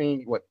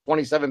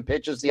 27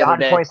 pitches the other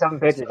day. 27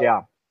 pitches,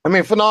 yeah. I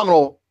mean,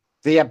 phenomenal.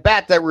 The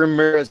at-bat that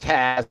Ramirez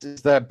has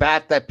is the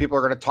at-bat that people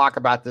are going to talk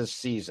about this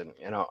season,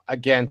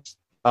 against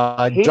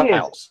he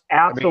Giles. Is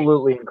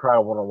absolutely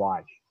incredible to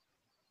watch.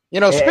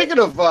 Speaking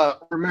of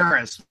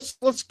Ramirez,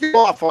 let's get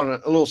off on a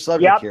little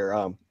subject here.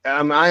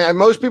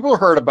 Most people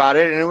heard about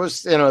it, and it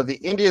was, the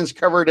Indians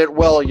covered it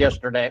well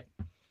yesterday.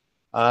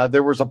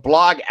 There was a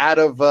blog out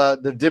of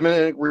the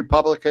Dominican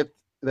Republic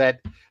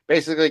that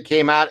basically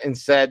came out and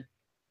said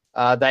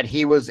that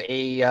he was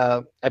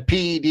a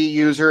PED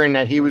user and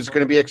that he was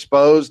going to be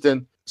exposed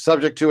and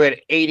subject to an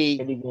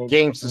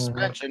 80-game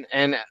suspension.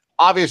 And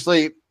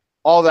obviously,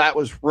 all that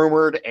was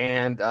rumored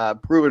and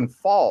proven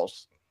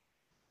false.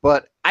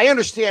 But I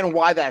understand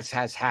why that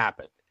has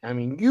happened. I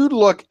mean, you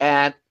look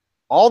at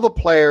all the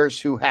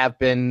players who have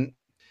been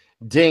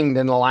dinged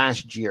in the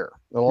last year,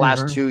 the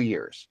last 2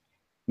 years,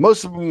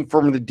 most of them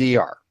from the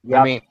DR. Yep.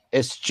 I mean,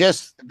 it's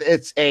just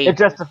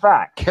a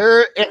fact.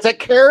 It's a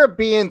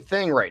Caribbean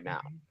thing right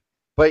now.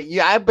 But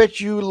yeah, I bet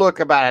you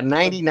look about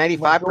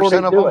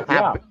 95% of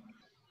them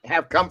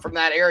have come from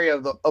that area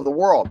of the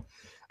world.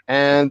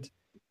 And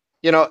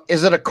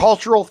is it a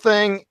cultural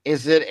thing?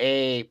 Is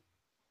it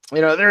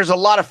there's a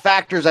lot of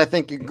factors I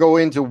think can go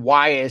into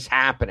why it's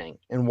happening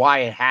and why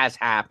it has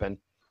happened.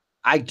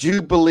 I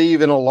do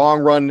believe in a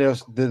long run,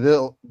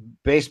 the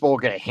baseball will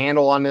get a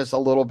handle on this a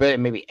little bit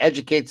and maybe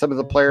educate some of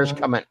the players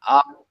coming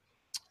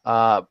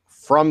up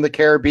from the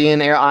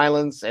Caribbean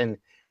islands and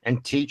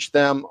teach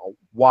them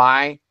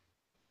why.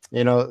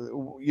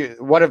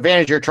 What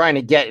advantage you're trying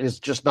to get is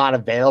just not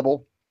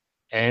available,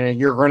 and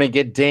you're going to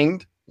get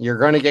dinged. You're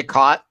going to get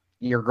caught.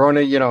 You're going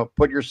to,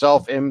 put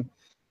yourself in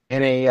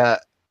a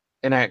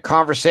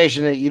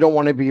conversation that you don't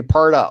want to be a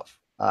part of.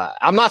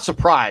 I'm not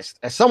surprised.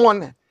 As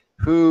someone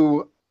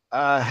who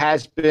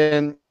has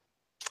been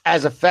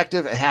as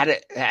effective,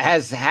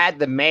 has had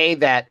the May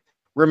that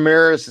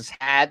Ramirez has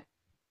had,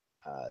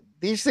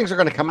 these things are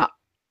going to come out.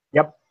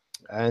 Yep.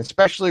 And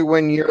especially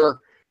when you're,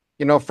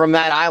 from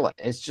that island.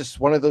 It's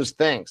just one of those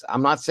things.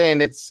 I'm not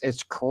saying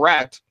it's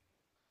correct,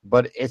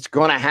 but it's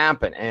going to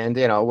happen. And,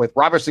 with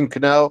Robinson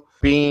Cano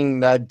being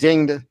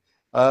dinged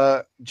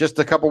just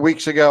a couple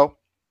weeks ago,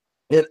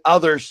 and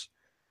others,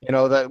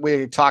 that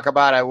we talk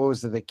about, what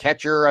was it, the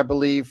catcher, I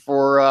believe,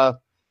 for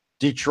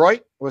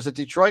Detroit? Was it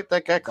Detroit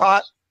that got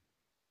caught?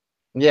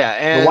 Yeah,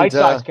 and the White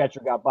Sox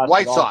catcher got busted.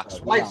 White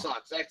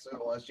Sox, that's what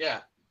it was. Yeah,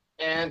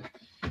 and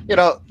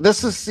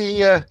this is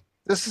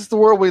the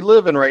world we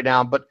live in right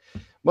now. But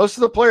most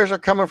of the players are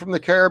coming from the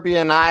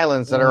Caribbean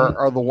islands that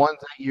are the ones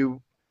that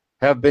you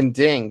have been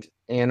dinged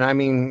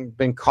and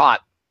been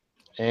caught.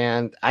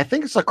 And I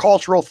think it's a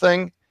cultural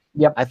thing.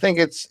 Yep. I think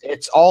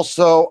it's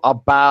also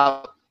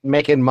about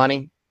making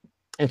money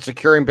and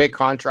securing big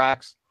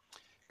contracts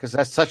because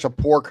that's such a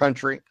poor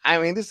country.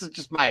 This is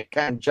just my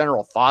kind of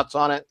general thoughts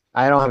on it.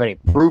 I don't have any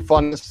proof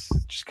on this,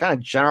 just kind of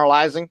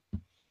generalizing.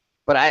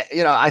 But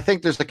I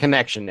think there's a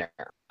connection there.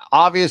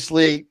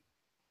 Obviously,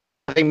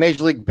 I think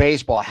Major League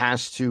Baseball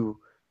has to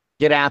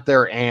get out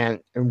there and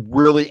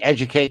really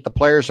educate the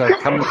players that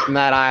are coming from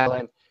that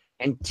island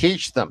and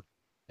teach them,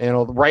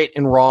 right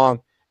and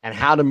wrong and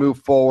how to move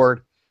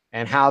forward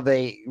and how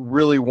they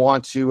really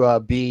want to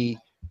be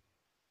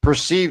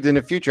perceived in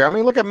the future.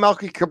 Look at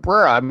Melky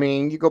Cabrera.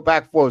 You go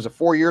back, what was it,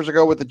 4 years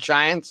ago with the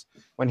Giants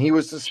when he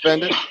was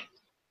suspended,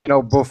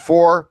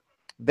 before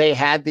they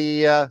had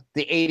the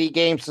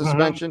 80-game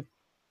suspension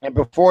and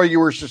before you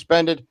were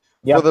suspended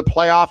for the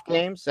playoff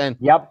games. And,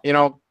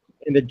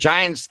 and the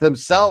Giants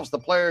themselves, the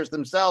players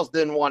themselves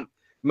didn't want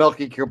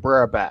Melky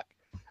Cabrera back.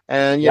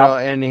 And,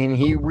 and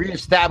he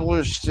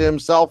reestablished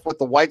himself with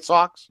the White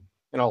Sox.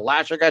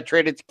 Last year got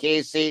traded to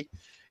KC.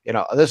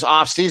 This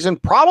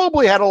offseason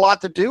probably had a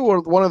lot to do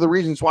with one of the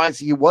reasons why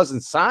he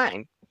wasn't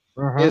signed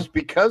is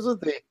because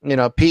of the,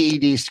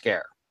 PED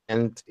scare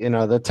and,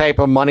 the type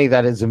of money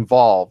that is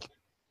involved.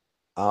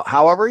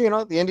 However,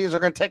 the Indians are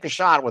going to take a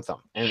shot with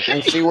them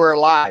and see where it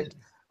lies.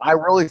 I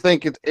really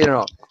think,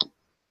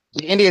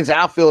 the Indians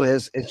outfield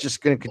is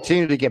just going to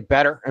continue to get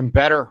better and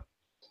better.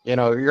 You're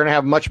going to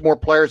have much more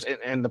players,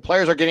 and the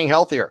players are getting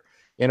healthier.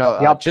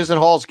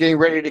 Chisenhall's getting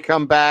ready to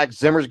come back.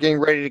 Zimmer's getting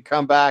ready to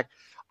come back.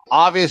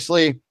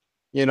 Obviously,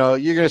 you're going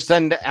to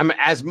send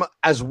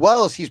as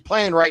well as he's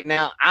playing right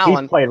now.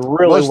 Allen, he played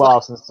really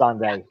well since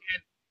Sunday. And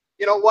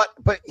you know what?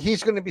 But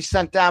he's going to be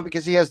sent down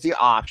because he has the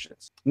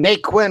options.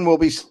 Nate Quinn will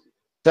be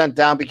sent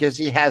down because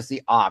he has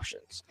the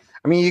options.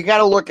 You got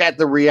to look at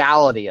the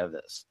reality of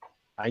this.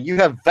 You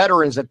have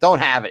veterans that don't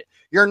have it.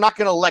 You're not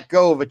going to let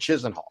go of a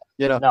Chisenhall.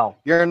 No.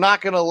 You're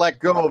not going to let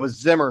go of a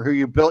Zimmer who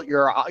you built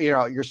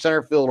your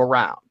center field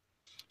around.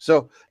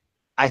 So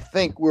I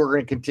think we're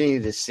going to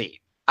continue to see.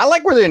 I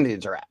like where the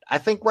Indians are at. I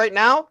think right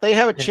now they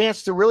have a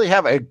chance to really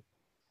have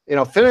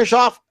finish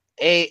off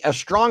a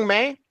strong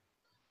May,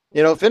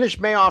 finish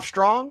May off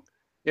strong,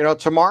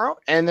 tomorrow,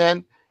 and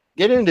then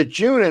get into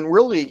June and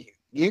really,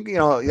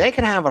 they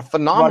can have a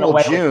phenomenal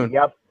June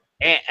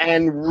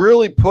and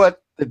really put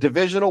the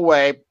division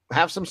away,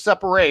 have some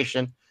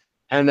separation,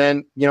 and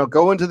then,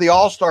 go into the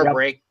All-Star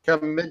break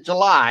come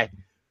mid-July,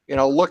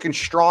 looking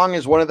strong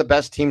as one of the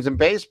best teams in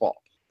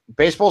baseball.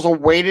 Baseball's a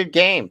weighted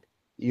game.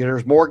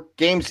 There's more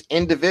games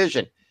in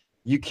division.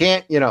 You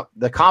can't,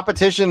 the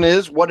competition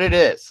is what it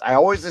is. I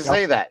always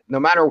say that. No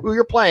matter who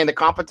you're playing, the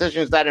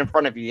competition is that in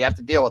front of you. You have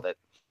to deal with it.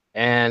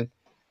 And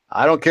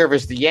I don't care if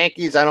it's the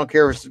Yankees. I don't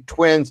care if it's the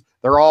Twins.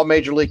 They're all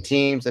major league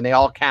teams, and they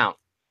all count.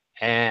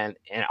 And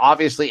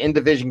obviously,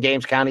 in-division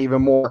games count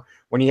even more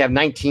when you have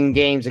 19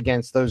 games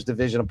against those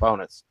division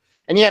opponents.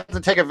 And you have to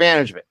take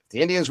advantage of it. If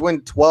the Indians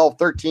win 12,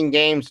 13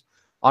 games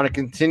on a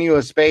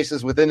continuous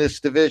basis within this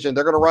division,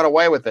 they're going to run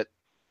away with it.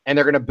 And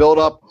they're going to build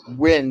up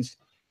wins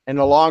in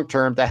the long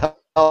term to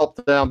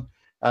help them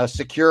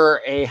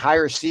secure a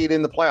higher seed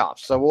in the playoffs.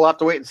 So we'll have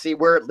to wait and see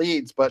where it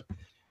leads, but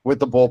with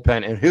the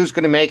bullpen and who's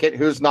going to make it,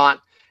 who's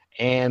not,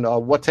 and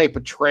what type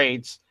of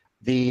trades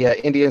the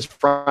Indians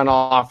front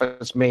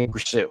office may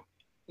pursue.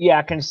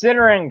 Yeah,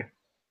 considering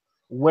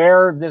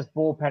where this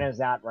bullpen is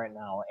at right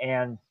now,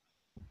 and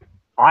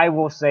I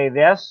will say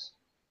this,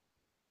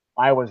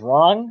 I was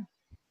wrong.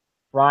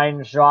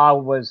 Brian Shaw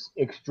was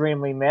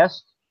extremely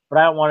missed, but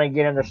I don't want to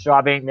get into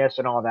Shaw being missed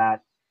and all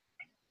that.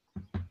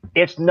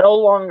 It's no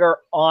longer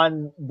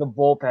on the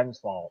bullpen's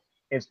fault.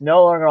 It's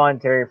no longer on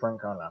Terry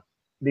Francona.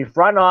 The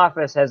front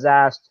office has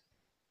asked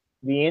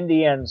the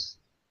Indians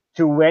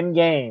to win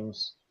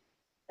games,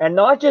 and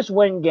not just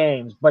win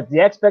games, but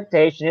the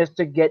expectation is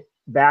to get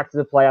back to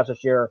the playoffs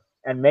this year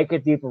and make a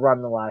deeper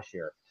run than last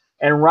year.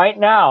 And right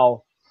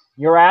now,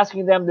 you're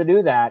asking them to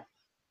do that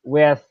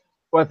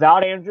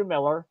without Andrew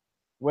Miller,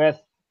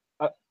 with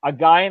a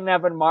guy in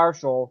Evan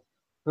Marshall,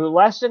 who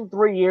less than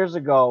 3 years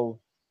ago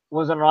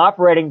was on an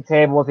operating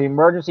table with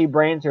emergency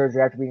brain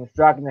surgery after being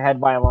struck in the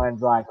head by a line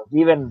drive. It's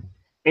even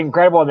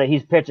incredible that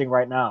he's pitching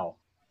right now.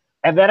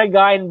 And then a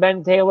guy in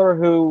Ben Taylor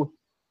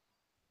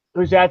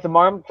who's had some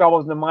arm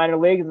troubles in the minor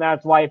leagues, and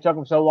that's why it took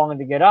him so long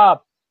to get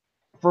up,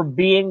 for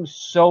being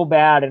so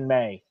bad in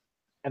May.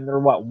 And they're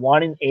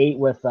 1-8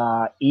 with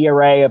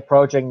ERA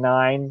approaching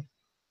 9.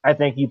 I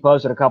think he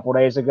posted a couple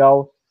days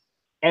ago.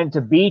 And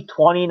to be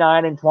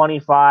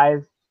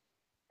 29-25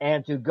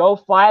 and to go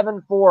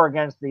 5-4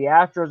 against the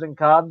Astros and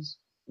Cubs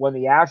when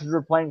the Astros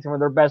were playing some of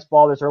their best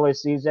ball this early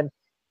season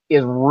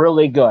is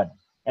really good.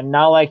 And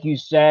now, like you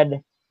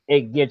said,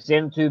 it gets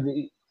into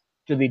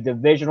the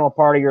divisional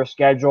part of your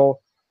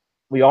schedule.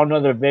 We all know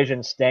the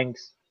division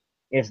stinks.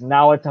 It's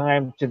now a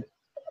time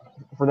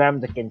for them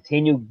to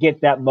continue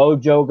get that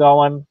mojo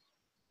going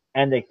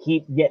and to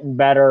keep getting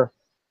better.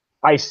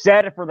 I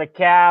said it for the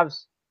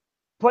Cavs,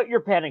 put your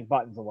panic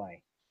buttons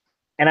away.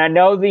 And I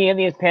know the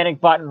Indians' panic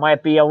button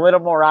might be a little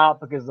more out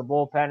because the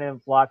bullpen in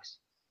flux.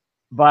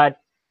 But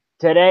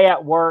today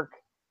at work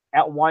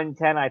at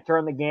 1:10, I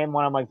turned the game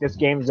on. I'm like, this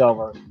game's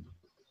over.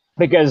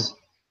 Because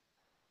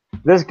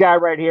this guy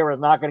right here is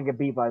not going to get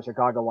beat by the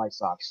Chicago White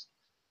Sox.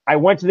 I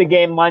went to the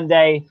game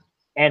Monday,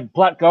 and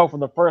Plutko, for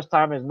the first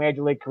time in his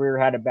Major League career,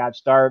 had a bad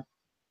start.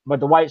 But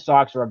the White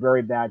Sox are a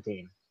very bad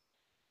team.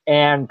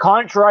 And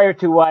contrary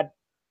to what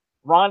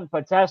Ron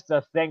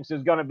Podesta thinks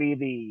is going to be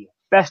the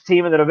best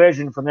team in the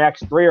division for the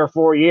next 3 or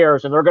 4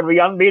 years, and they're going to be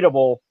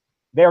unbeatable,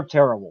 they're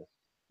terrible.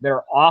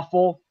 They're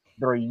awful.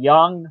 They're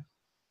young.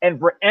 And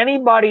for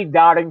anybody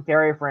doubting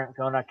Terry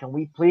Francona, can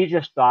we please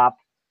just stop?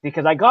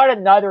 Because I got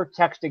another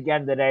text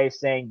again today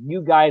saying,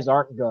 you guys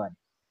aren't good.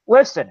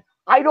 Listen,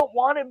 I don't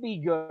want to be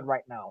good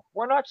right now.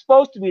 We're not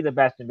supposed to be the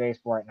best in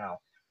baseball right now.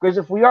 Because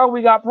if we are,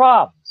 we got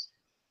problems.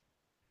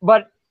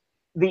 But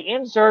the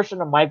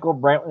insertion of Michael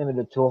Brantley into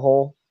the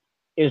two-hole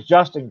is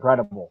just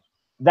incredible.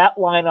 That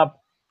lineup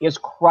is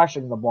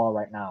crushing the ball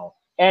right now.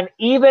 And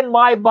even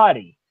my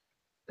buddy,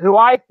 who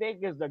I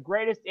think is the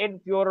greatest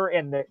infielder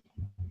in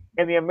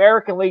the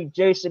American League,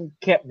 Jason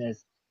Kipnis,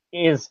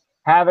 is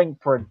having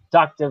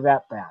productive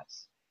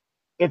at-bats.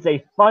 It's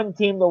a fun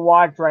team to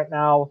watch right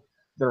now.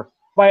 They're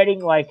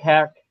fighting like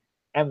heck,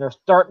 and they're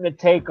starting to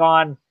take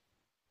on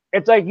 –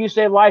 it's like you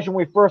said, Elijah,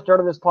 when we first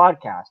started this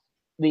podcast,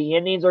 the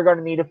Indians are going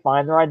to need to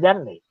find their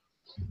identity.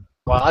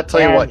 Well, I'll tell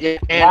you what.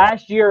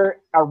 Last year,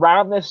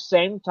 around the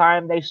same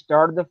time, they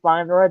started to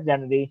find their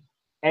identity,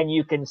 and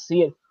you can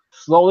see it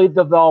slowly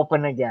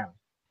developing again.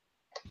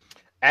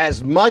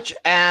 As much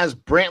as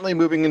Brantley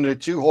moving into the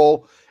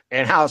two-hole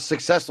and how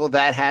successful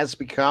that has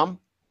become,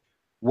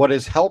 what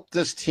has helped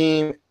this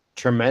team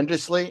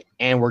tremendously,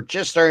 and we're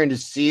just starting to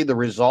see the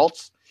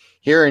results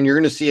here, and you're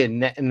going to see it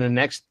in the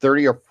next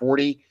 30 or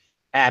 40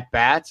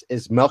 at-bats,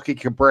 is Melky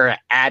Cabrera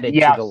added to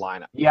the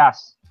lineup.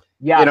 Yes.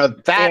 Yeah,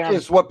 that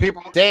is what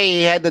people say.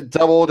 He had the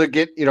double to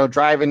get,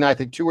 driving, I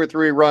think, 2 or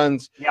 3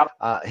 runs. Yep.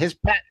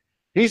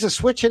 He's a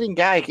switch hitting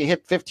guy. He can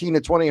hit 15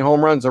 to 20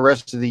 home runs the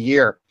rest of the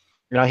year.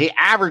 He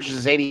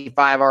averages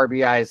 85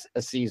 RBIs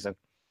a season.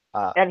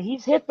 And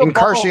he's hit the ball.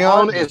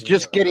 Encarnacion is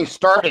just getting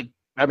started.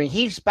 I mean,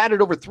 he's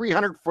batted over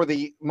 300 for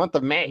the month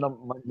of May.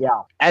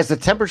 Yeah. As the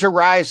temperature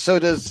rise, so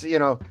does,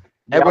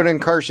 Edwin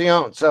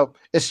Encarnacion. So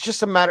it's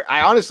just a matter.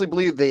 I honestly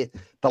believe the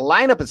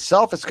lineup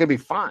itself is going to be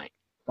fine.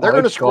 They're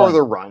going to score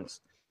their runs.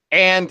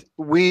 And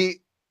do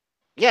we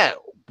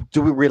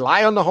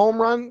rely on the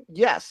home run?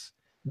 Yes.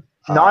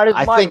 Not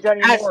as much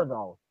anymore,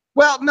 though.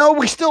 Well, no,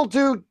 we still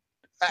do.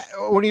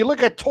 When you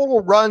look at total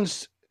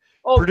runs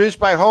produced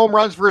by home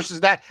runs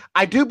versus that,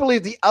 I do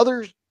believe the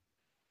other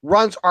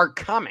runs are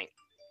coming.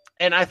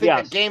 And I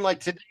think a game like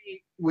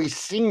today, we've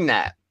seen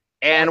that.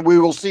 And we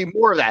will see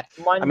more of that.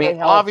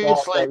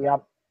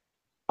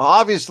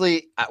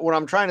 Obviously, what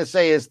I'm trying to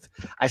say is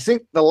I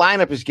think the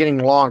lineup is getting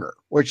longer,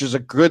 which is a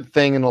good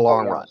thing in the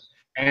long run.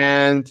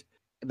 And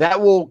that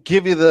will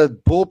give you the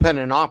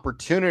bullpen an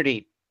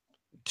opportunity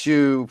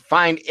to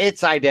find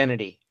its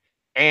identity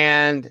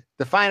and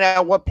to find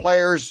out what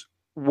players,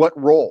 what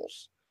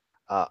roles.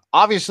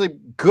 Obviously,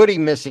 Goody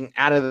missing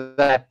out of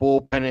that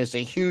bullpen is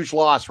a huge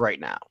loss right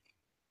now.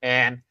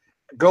 And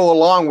go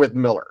along with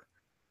Miller.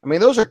 I mean,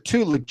 those are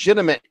 2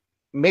 legitimate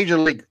major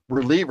league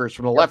relievers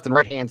from the left and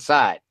right-hand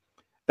side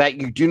that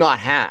you do not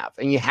have,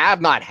 and you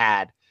have not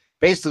had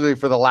basically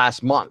for the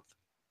last month.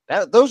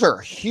 Those are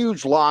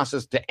huge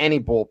losses to any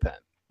bullpen,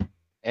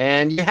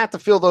 and you have to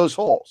fill those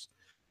holes.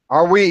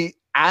 Are we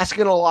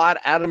asking a lot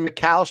out of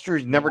McAllister?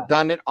 He's never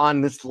done it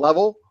on this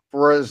level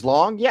for as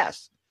long.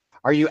 Yes.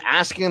 Are you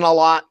asking a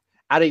lot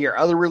out of your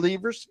other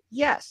relievers?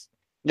 Yes.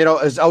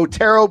 Is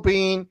Otero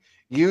being,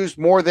 used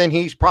more than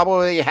he's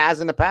probably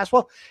has in the past.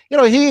 Well,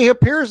 he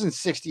appears in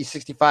 60,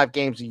 65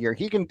 games a year.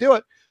 He can do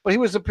it, but he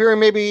was appearing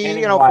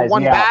maybe, for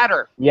one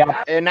batter.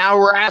 Yeah. And now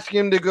we're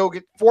asking him to go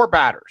get 4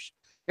 batters.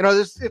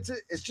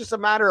 It's just a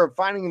matter of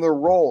finding their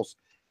roles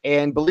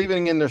and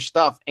believing in their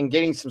stuff and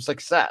getting some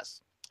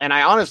success. And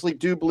I honestly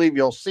do believe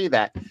you'll see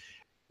that.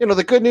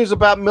 The good news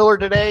about Miller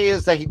today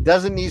is that he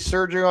doesn't need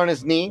surgery on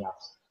his knee.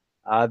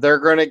 They're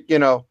going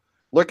to,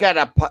 look at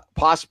a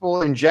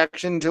possible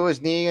injection to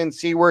his knee and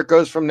see where it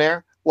goes from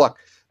there. Look,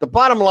 the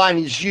bottom line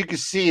is you can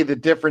see the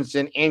difference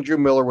in Andrew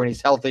Miller when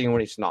he's healthy and when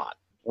he's not.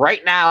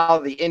 Right now,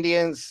 the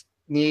Indians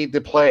need to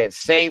play it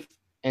safe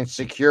and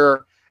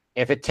secure.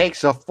 If it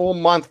takes a full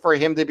month for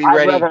him to be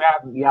ready,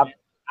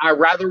 I'd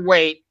rather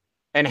wait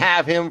and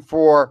have him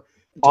for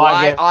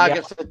July,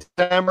 August,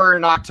 September,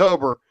 and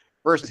October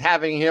versus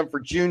having him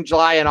for June,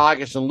 July, and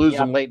August and lose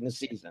him late in the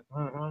season.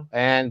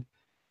 And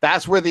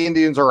that's where the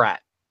Indians are at.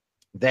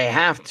 They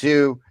have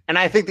to, and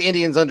I think the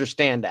Indians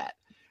understand that.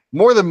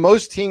 More than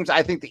most teams,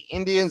 I think the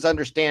Indians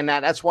understand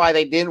that. That's why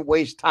they didn't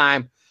waste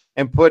time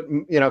and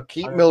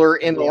keep Miller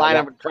in the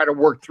lineup and try to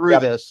work through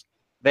this.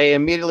 They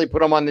immediately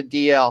put him on the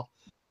DL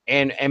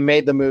and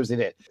made the moves they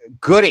did.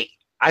 Goody.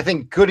 I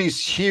think Goody's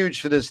huge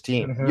for this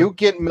team. You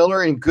get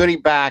Miller and Goody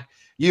back,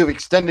 you've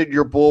extended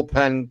your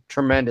bullpen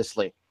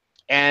tremendously.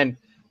 And,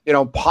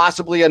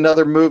 possibly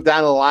another move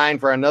down the line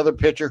for another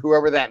pitcher,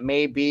 whoever that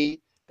may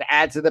be, to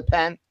add to the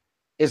pen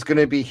is going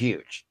to be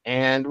huge.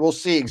 And we'll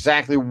see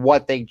exactly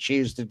what they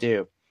choose to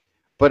do.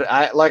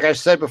 But like I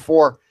said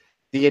before,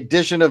 the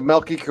addition of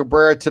Melky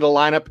Cabrera to the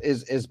lineup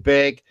is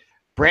big.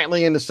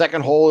 Brantley in the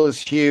second hole is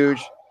huge.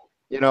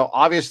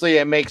 Obviously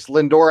it makes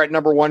Lindor at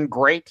number 1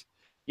 great.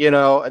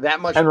 That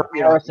much. And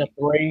Harris at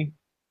 3.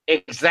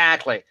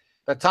 Exactly.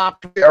 The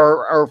top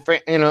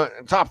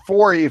top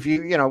 4, if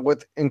you,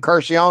 with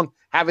Encarnacion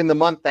having the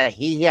month that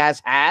he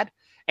has had,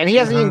 and he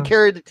hasn't even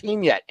carried the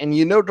team yet. And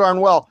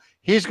darn well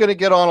he's going to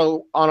get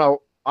on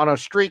a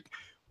streak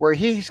where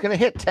he's going to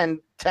hit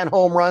 10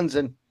 home runs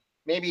and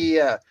maybe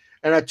in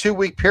a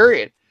 2-week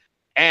period.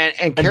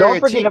 And don't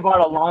forget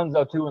about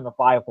Alonso too in the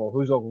 5-hole,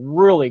 who's looked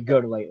really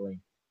good lately.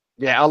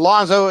 Yeah,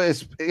 Alonso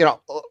is,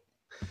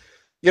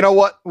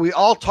 what we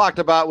all talked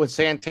about when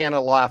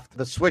Santana left,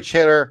 the switch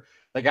hitter,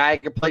 the guy who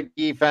can play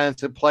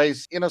defense and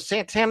plays.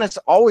 Santana's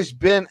always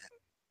been,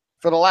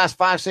 for the last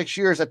 5-6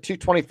 years, a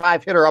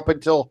 225 hitter up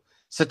until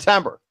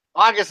September.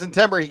 August,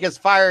 September, he gets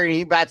fired and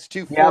he bats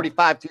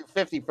 245,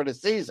 250 for the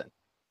season.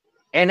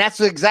 And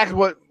that's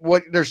exactly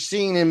what they're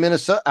seeing in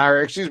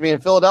in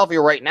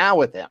Philadelphia right now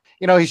with him.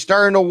 He's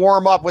starting to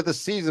warm up with the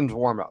season's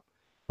warm up.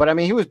 But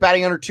he was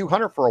batting under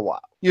 200 for a while.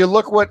 You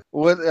look what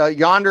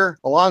Yonder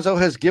Alonso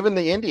has given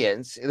the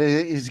Indians.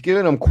 He's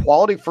given them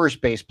quality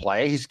first base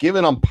play. He's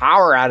given them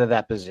power out of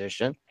that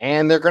position.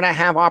 And they're going to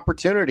have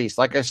opportunities,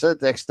 like I said,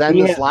 to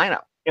extend this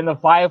lineup. In the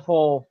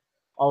 5-hole,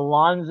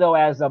 Alonso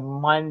as of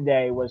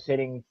Monday was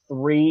hitting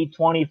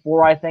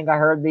 324. I think I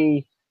heard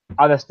the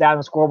stat on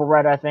the scoreboard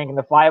right. I think in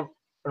the 5,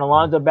 and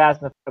Alonso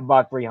bats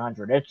about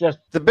 300. It's just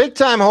the big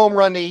time home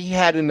run that he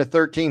had in the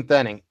 13th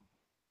inning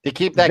to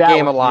keep that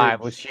game alive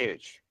was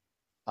huge.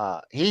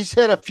 He's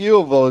hit a few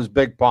of those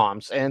big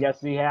bombs, and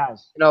yes, he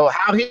has.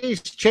 How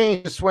he's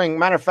changed the swing.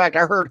 Matter of fact,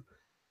 I heard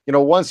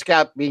one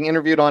scout being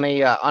interviewed on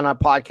a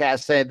podcast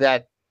said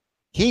that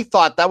he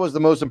thought that was the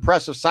most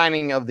impressive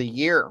signing of the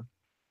year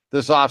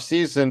this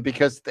offseason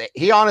because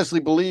he honestly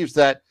believes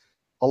that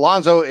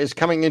Alonso is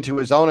coming into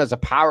his own as a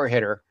power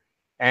hitter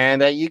and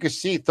that you could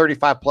see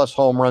 35-plus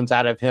home runs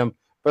out of him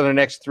for the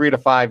next 3 to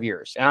 5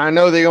 years. And I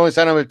know they only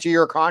signed him a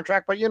 2-year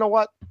contract, but you know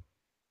what?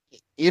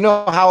 You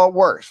know how it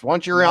works.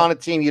 Once you're on a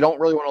team, you don't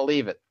really want to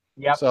leave it.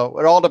 Yep. So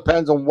it all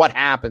depends on what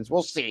happens.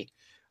 We'll see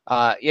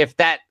if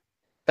that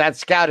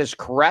scout is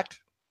correct.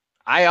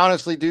 I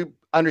honestly do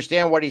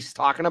understand what he's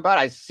talking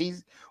about.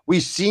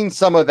 We've seen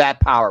some of that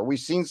power. We've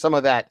seen some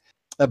of that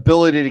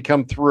ability to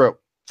come through.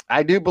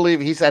 I do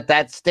believe he's at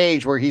that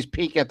stage where he's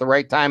peaking at the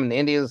right time. And the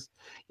Indians,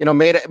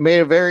 made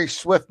a very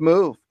swift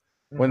move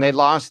when they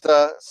lost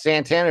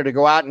Santana to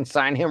go out and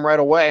sign him right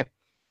away.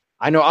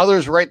 I know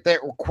others right there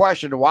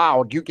questioned,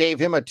 wow, you gave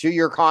him a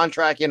 2-year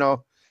contract,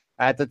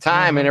 at the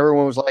time. And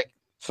everyone was like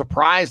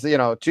surprised,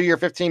 2-year,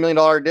 $15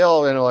 million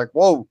deal. And they're like,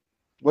 whoa,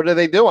 what are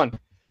they doing?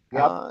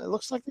 Yep. It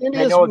looks like the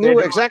Indians knew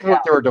exactly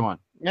what they were doing.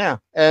 Yeah.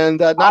 And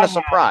not a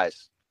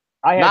surprise.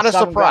 Not a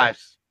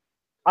surprise.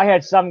 I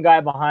had some guy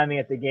behind me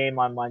at the game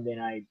on Monday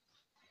night.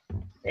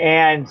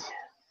 And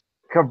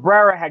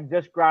Cabrera had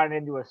just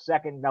grounded into a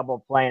second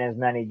double play in as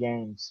many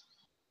games.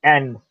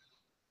 And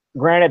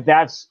granted,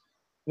 that's,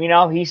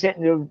 he's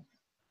hitting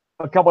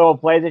a couple of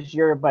plays this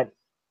year, but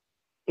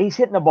he's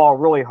hitting the ball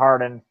really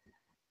hard. And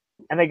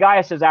the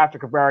guy says after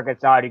Cabrera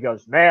gets out, he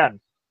goes,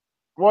 man,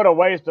 what a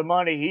waste of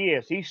money he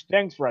is. He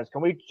stinks for us.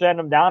 Can we send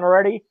him down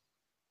already?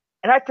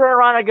 And I turn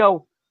around and I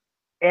go,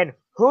 and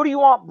who do you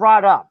want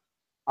brought up?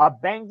 A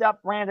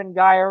banged-up Brandon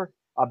Geyer,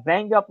 a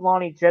banged-up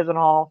Lonnie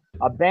Chisenhall,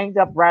 a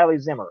banged-up Bradley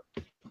Zimmer.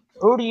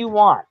 Who do you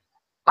want?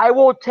 I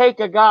will take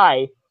a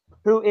guy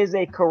who is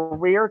a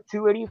career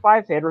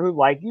 285 hitter who,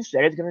 like you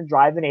said, is going to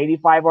drive in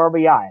 85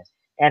 RBIs.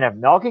 And if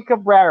Melky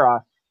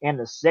Cabrera in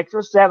the 6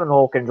 or 7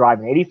 hole can drive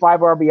in 85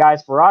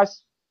 RBIs for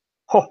us,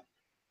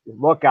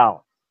 look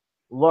out.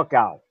 Look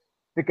out.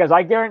 Because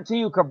I guarantee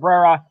you,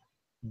 Cabrera,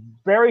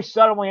 very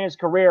suddenly in his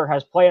career,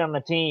 has played on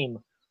the team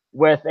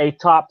with a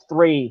top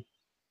 3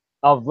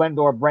 of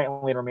Lindor,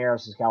 Brantley,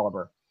 Ramirez's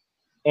caliber.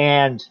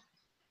 And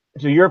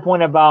to your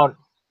point about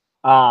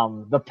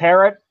the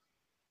Parrot,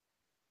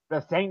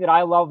 the thing that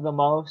I love the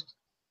most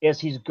is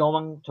he's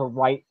going to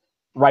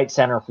right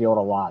center field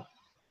a lot.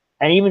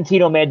 And even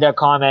Tito made that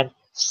comment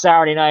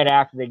Saturday night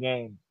after the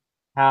game,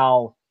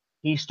 how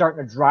he's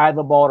starting to drive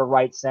the ball to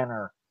right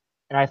center.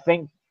 And I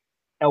think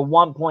at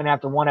one point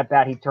after one at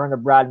bat, he turned to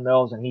Brad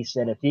Mills and he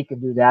said, if he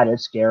can do that,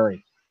 it's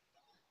scary.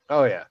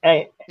 Oh, yeah.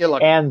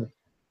 And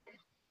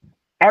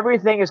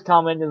everything is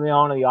coming to the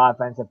own of the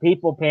offense. The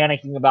people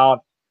panicking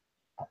about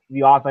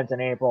the offense in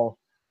April.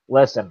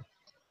 Listen,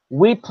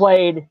 we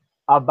played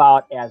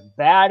about as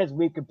bad as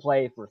we could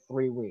play for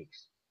 3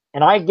 weeks.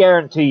 And I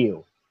guarantee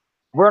you,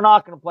 we're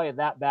not going to play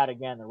that bad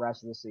again the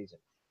rest of the season.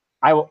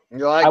 I will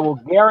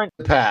guarantee.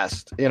 The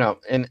past,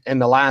 in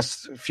the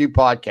last few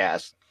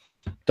podcasts,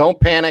 don't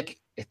panic.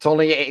 It's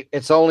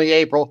only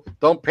April.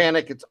 Don't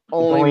panic. It's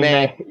only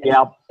May.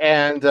 Yep.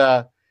 And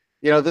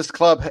this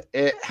club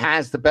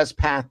has the best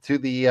path to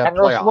the and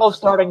playoffs. They're a slow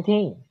starting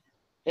team.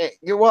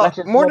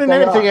 More than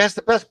anything, it has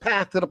the best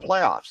path to the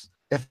playoffs.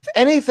 If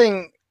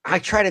anything, I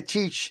try to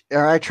teach,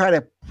 or I try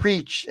to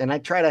preach, and I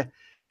try to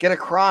get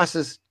across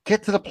is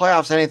get to the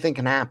playoffs. Anything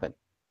can happen.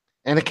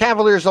 And the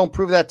Cavaliers don't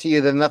prove that to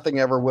you, then nothing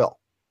ever will.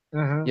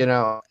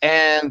 Mm-hmm.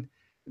 And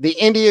the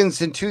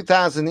Indians in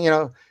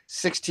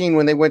 2016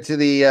 when they went to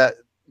the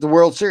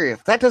World Series,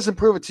 if that doesn't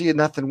prove it to you,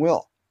 nothing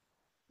will.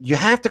 You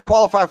have to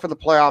qualify for the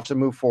playoffs and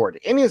move forward.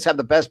 The Indians have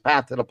the best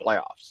path to the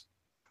playoffs.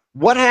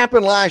 What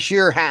happened last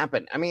year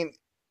happened. I mean,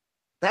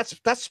 that's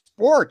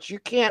sports. You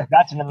can't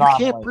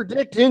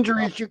predict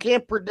injuries. You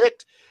can't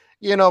predict,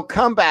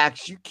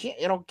 comebacks. You can't,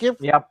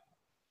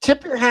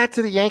 tip your hat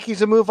to the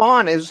Yankees and move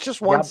on. It was just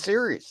one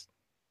series.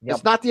 Yep.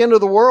 It's not the end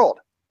of the world.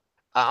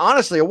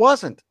 Honestly, it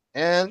wasn't.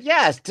 And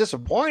yeah, it's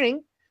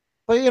disappointing,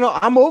 but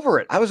I'm over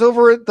it. I was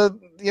over it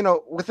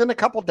within a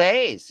couple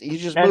days. You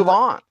just move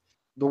on.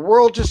 The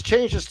world just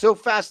changes so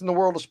fast in the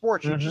world of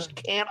sports. You just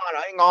cannot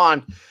hang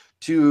on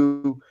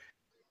to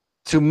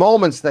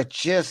moments that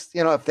just,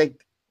 if they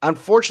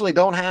unfortunately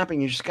don't happen,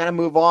 you just got to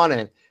move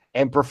on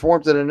and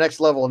perform to the next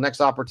level, the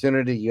next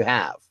opportunity you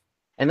have.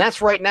 And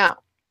that's right now.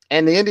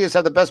 And the Indians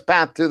have the best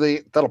path to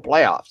the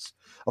playoffs.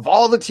 Of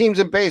all the teams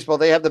in baseball,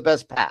 they have the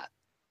best path.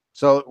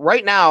 So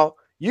right now,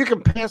 you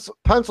can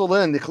pencil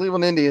in the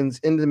Cleveland Indians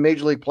into the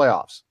Major League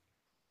playoffs.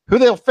 Who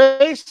they'll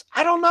face,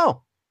 I don't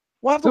know.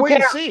 We'll have to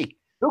wait and see.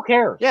 Who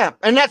cares? Yeah,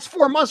 and that's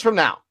 4 months from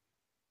now.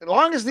 As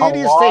long as the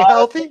Indians stay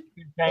healthy,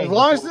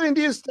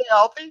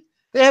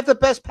 they have the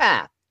best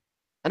path.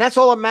 And that's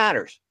all that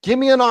matters. Give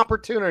me an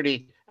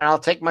opportunity, and I'll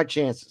take my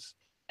chances.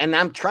 And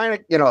I'm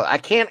trying to, I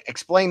can't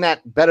explain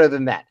that better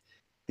than that.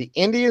 The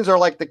Indians are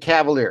like the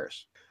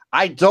Cavaliers.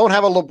 I don't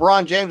have a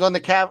LeBron James on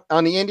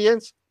the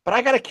Indians, but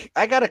I got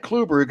a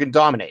Kluber who can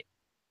dominate.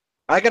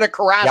 I got a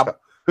Carrasco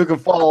who can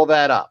follow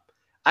that up.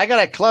 I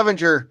got a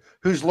Clevenger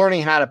who's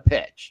learning how to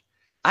pitch.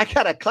 I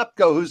got a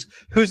Klepko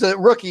who's a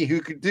rookie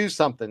who could do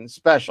something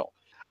special.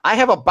 I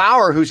have a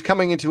Bauer who's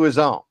coming into his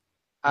own.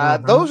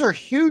 Those are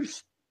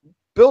huge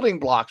building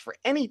blocks for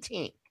any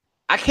team.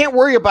 I can't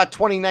worry about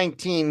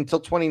 2019 until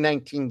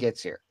 2019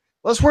 gets here.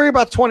 Let's worry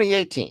about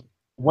 2018.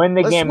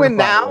 Let's win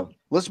now.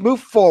 Let's move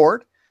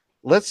forward.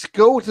 Let's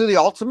go to the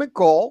ultimate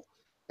goal,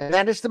 and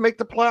that is to make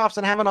the playoffs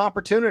and have an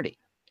opportunity.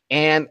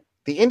 And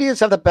the Indians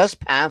have the best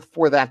path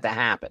for that to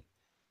happen.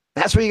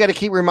 That's what you got to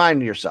keep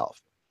reminding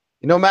yourself.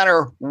 No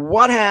matter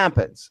what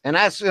happens, and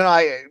that's,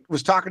 I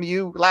was talking to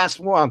you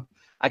last month,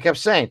 I kept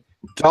saying,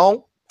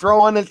 don't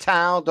throw in the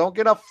towel. Don't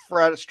get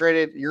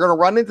frustrated. You're going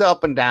to run into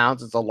up and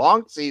downs. It's a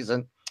long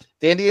season.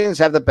 The Indians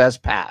have the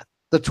best path.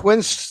 The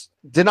Twins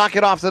did not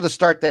get off to the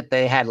start that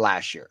they had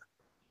last year.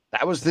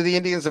 That was to the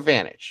Indians'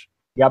 advantage.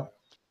 Yep.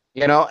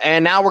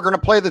 And now we're going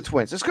to play the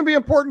Twins. It's going to be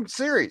an important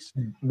series.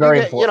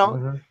 Very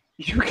important.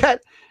 You got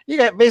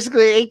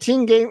basically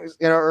 18 games,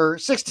 or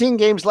 16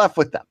 games left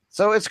with them.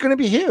 So it's going to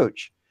be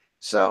huge.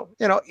 So,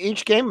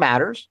 each game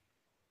matters.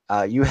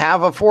 You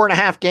have a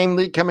 4.5 game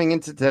lead coming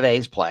into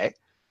today's play.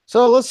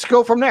 So let's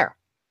go from there.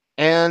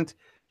 And,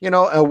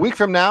 a week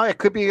from now, it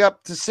could be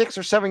up to 6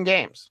 or 7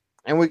 games,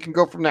 and we can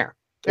go from there.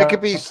 It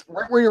could be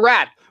right where you're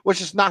at,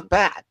 which is not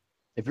bad.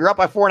 If you're up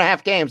by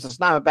 4.5 games, it's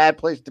not a bad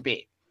place to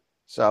be.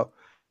 So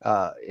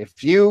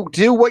if you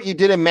do what you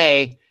did in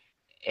May,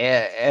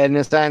 in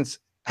a sense,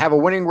 have a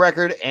winning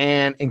record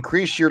and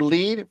increase your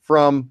lead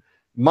from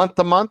month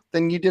to month,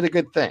 then you did a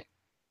good thing.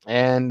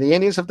 And the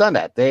Indians have done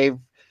that. They've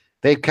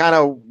kind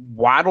of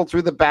waddled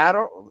through the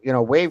battle,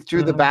 waved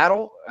through the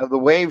battle of the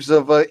waves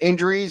of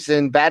injuries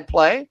and bad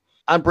play,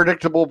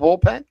 unpredictable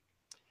bullpen.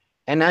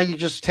 And now you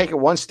just take it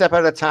one step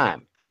at a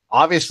time.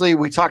 Obviously,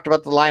 we talked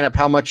about the lineup,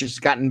 how much it's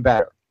gotten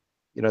better.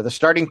 The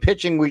starting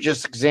pitching we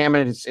just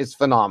examined is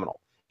phenomenal,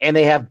 and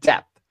they have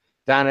depth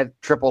down at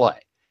AAA,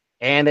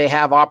 and they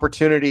have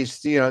opportunities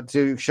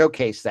to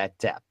showcase that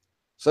depth.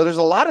 So there's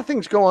a lot of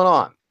things going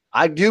on.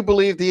 I do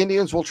believe the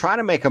Indians will try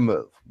to make a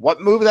move. What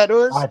move that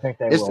is? I think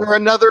they will. Is there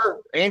another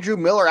Andrew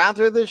Miller out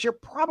there this year?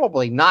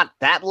 Probably not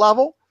that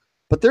level,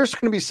 but there's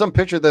going to be some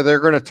pitcher that they're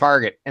going to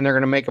target and they're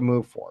going to make a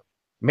move for.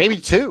 Maybe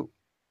two,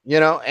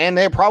 and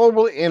they're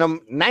probably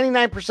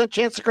 99%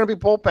 chance they're going to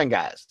be bullpen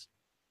guys.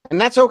 And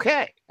that's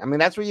okay. I mean,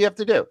 that's what you have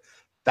to do.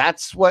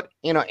 That's what,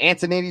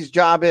 Antonidi's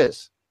job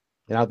is.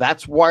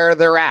 That's where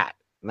they're at.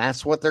 And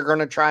that's what they're going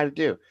to try to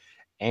do.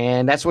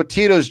 And that's what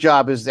Tito's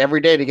job is every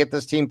day, to get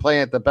this team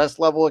playing at the best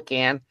level it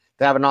can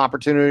to have an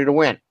opportunity to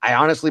win. I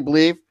honestly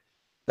believe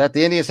that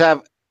the Indians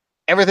have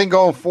everything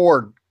going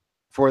forward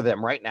for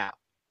them right now.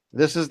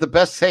 This is the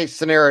best case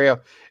scenario,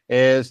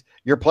 is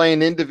you're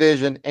playing in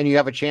division and you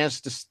have a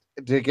chance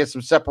to get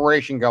some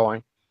separation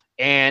going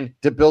and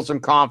to build some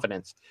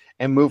confidence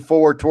and move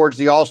forward towards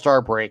the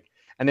All-Star break,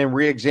 and then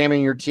re-examine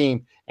your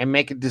team and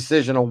make a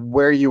decision on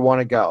where you want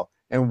to go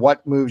and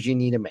what moves you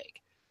need to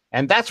make.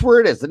 And that's where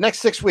it is. The next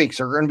 6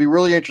 weeks are going to be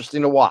really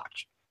interesting to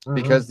watch,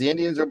 because the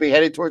Indians will be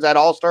headed towards that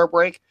All-Star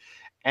break.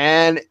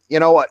 And you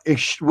know what?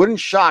 It wouldn't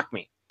shock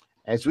me,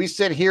 as we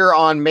sit here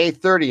on May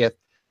 30th,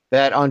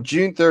 that on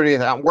June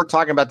 30th, we're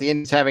talking about the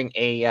Indians having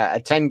a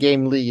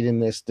 10-game lead in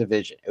this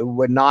division. It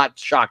would not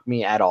shock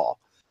me at all.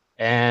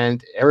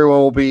 And everyone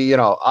will be,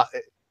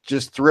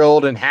 just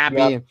thrilled and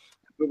happy and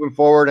moving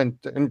forward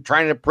and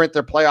trying to print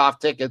their playoff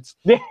tickets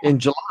in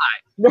July.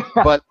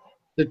 But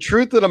the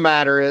truth of the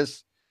matter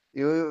is,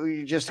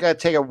 you just got to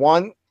take it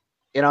one.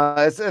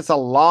 It's a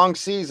long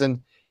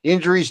season.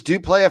 Injuries do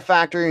play a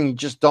factor, and you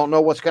just don't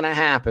know what's going to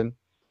happen.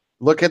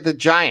 Look at the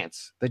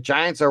Giants. The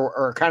Giants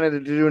are kind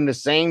of doing the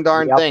same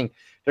darn thing.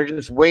 They're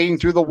just wading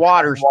through the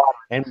waters,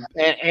 and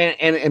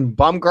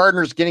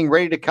Bumgarner's getting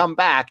ready to come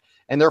back,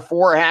 and they're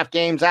 4.5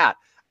 games out.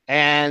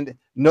 And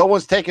no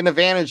one's taking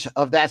advantage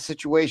of that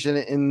situation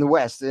in the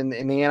West, in the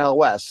NL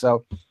West.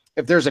 So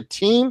if there's a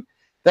team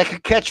that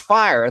could catch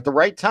fire at the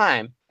right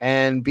time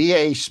and be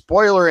a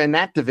spoiler in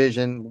that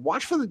division,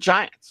 watch for the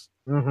Giants.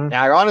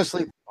 Now,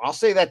 honestly, I'll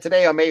say that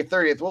today on May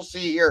 30th. We'll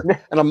see here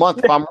in a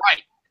month if I'm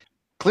right.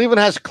 Cleveland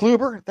has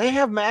Kluber. They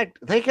have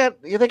They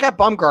got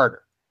Bumgarner.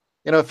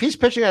 If he's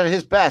pitching at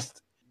his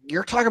best,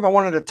 you're talking about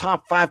one of the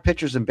top 5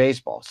 pitchers in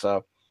baseball.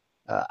 So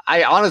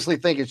I honestly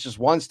think it's just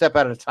one step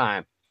at a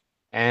time.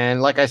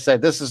 And like I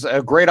said, this is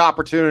a great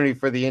opportunity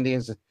for the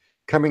Indians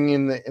coming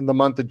in the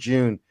month of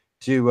June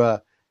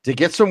to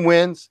get some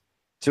wins,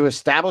 to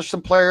establish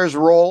some players'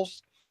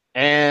 roles,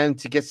 and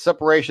to get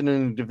separation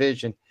in the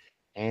division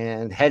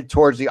and head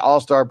towards the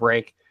All-Star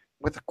break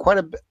with quite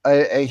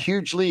a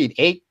huge lead,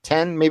 8,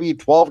 10, maybe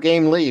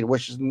 12-game lead,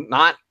 which is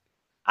not,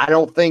 I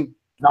don't think,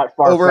 not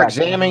far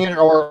over-examining it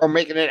or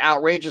making an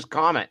outrageous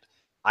comment.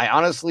 I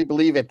honestly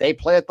believe if they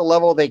play at the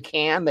level they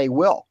can, they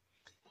will.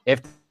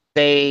 If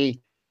they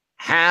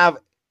have,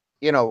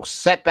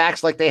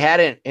 setbacks like they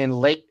had in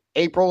late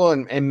April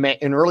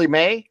and early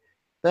May,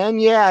 then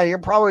you're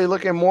probably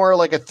looking more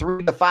like a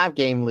 3 to 5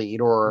 game lead,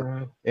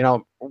 or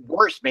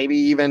worse, maybe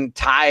even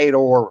tied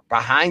or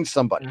behind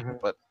somebody.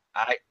 But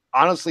I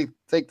honestly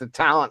think the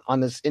talent on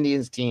this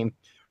Indians team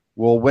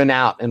will win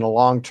out in the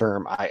long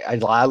term. I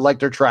like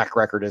their track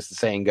record, as the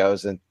saying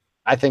goes, and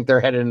I think they're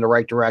headed in the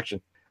right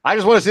direction. I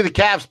just want to see the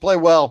Cavs play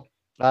well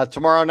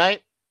tomorrow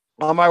night.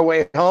 On my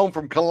way home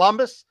from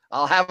Columbus,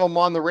 I'll have them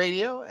on the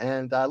radio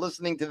and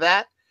listening to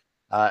that.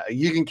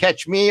 You can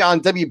catch me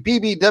on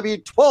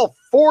WBBW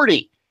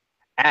 1240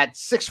 at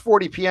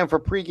 6:40 p.m. for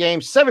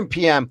pregame, 7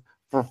 p.m.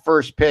 for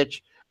first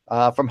pitch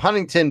from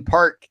Huntington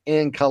Park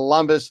in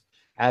Columbus,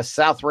 as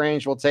South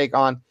Range will take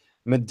on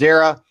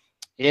Madera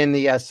in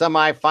the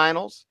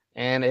semifinals.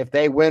 And if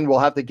they win, we'll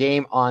have the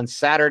game on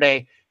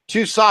Saturday.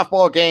 2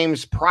 softball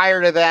games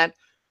prior to that.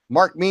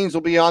 Mark Means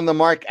will be on the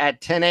mark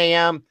at 10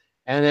 a.m.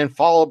 and then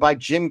followed by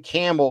Jim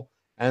Campbell.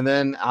 And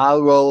then I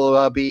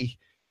will be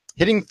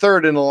hitting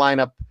third in the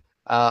lineup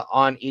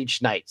on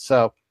each night.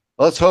 So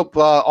let's hope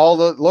all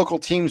the local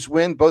teams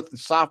win, both in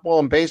softball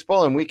and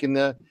baseball, and we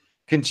can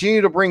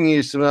continue to bring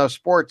you some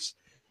sports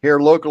here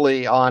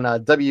locally on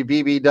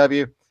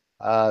WBBW,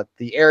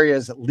 the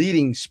area's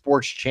leading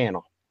sports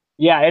channel.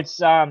 Yeah, it's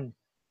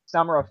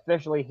summer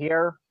officially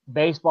here.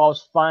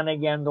 Baseball's fun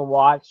again to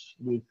watch.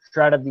 We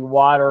treaded the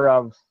water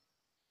of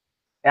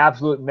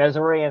absolute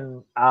misery,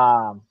 and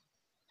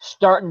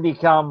starting to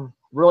become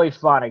really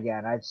fun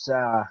again. It's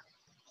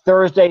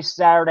Thursday,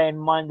 Saturday, and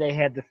Monday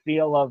had the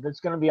feel of it's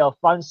going to be a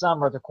fun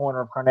summer at the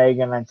corner of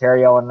Carnegie and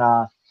Ontario, and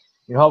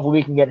hopefully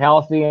we can get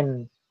healthy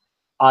and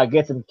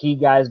get some key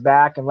guys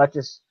back, and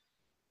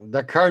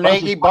the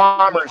Carnegie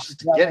Bombers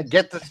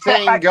get the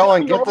thing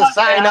going, get the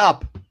sign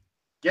up.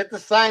 Get the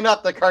sign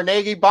up, the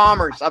Carnegie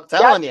Bombers. I'm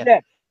telling you.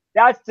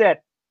 That's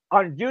it.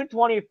 On June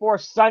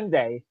 24th,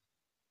 Sunday,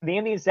 the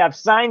Indians have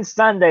signed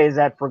Sundays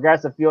at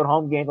Progressive Field,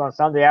 home games on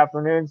Sunday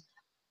afternoons.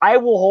 I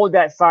will hold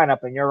that sign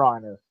up in your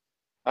honor.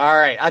 All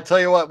right. I tell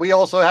you what, we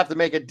also have to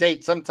make a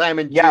date sometime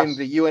in June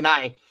that you and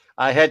I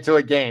head to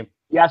a game.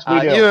 Yes,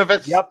 we do. Even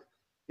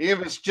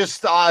if it's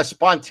just a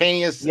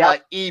spontaneous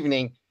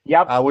evening.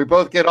 Yep. We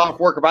both get off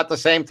work about the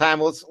same time.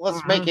 Let's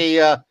make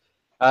a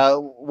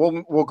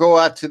we'll go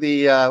out to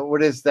the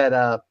what is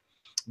that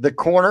the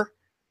corner.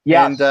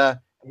 Yes. And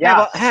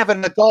have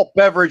an adult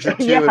beverage or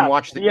two and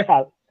watch the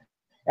Yeah.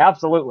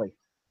 Absolutely.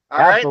 All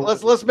right.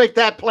 Let's make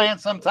that plan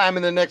sometime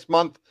in the next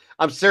month.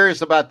 I'm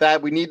serious about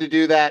that. We need to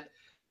do that.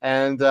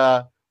 And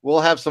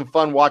we'll have some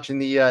fun watching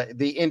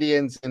the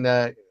Indians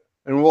and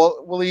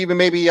we'll even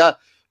maybe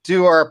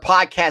do our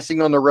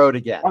podcasting on the road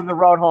again. On the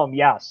road home,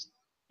 yes.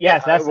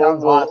 Yes, that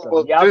sounds awesome.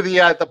 We'll do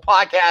the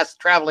podcast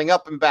traveling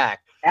up and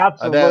back.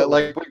 Absolutely.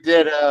 Like we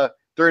did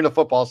during the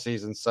football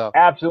season. So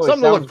absolutely.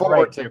 Something to look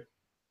forward to.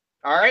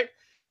 All right.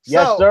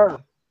 Yes, sir.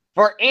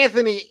 For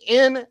Anthony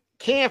in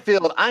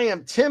Canfield, I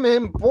am Tim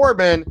M.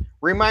 Boardman,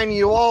 reminding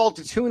you all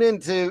to tune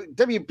in to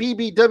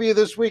WBBW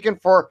this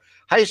weekend for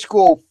high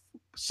school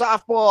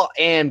softball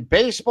and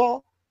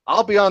baseball.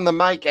 I'll be on the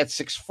mic at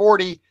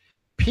 6:40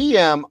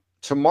 p.m.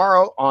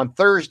 tomorrow on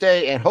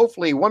Thursday and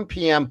hopefully 1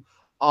 p.m.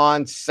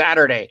 on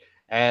Saturday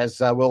as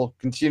we'll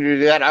continue to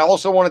do that. I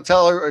also want to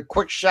tell a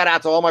quick shout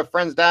out to all my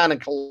friends down in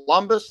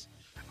Columbus.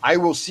 I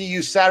will see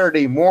you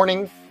Saturday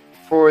morning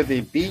for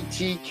the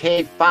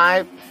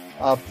BTK5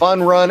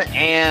 fun run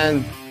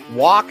and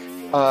walk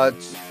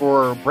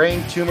for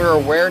brain tumor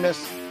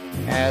awareness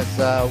as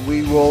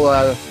we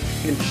will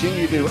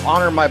continue to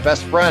honor my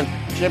best friend,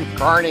 Jim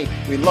Carney.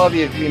 We love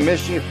you. We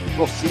miss you.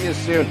 We'll see you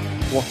soon.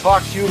 We'll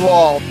talk to you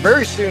all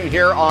very soon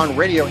here on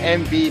Radio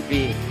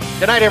MVP.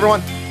 Good night,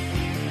 everyone.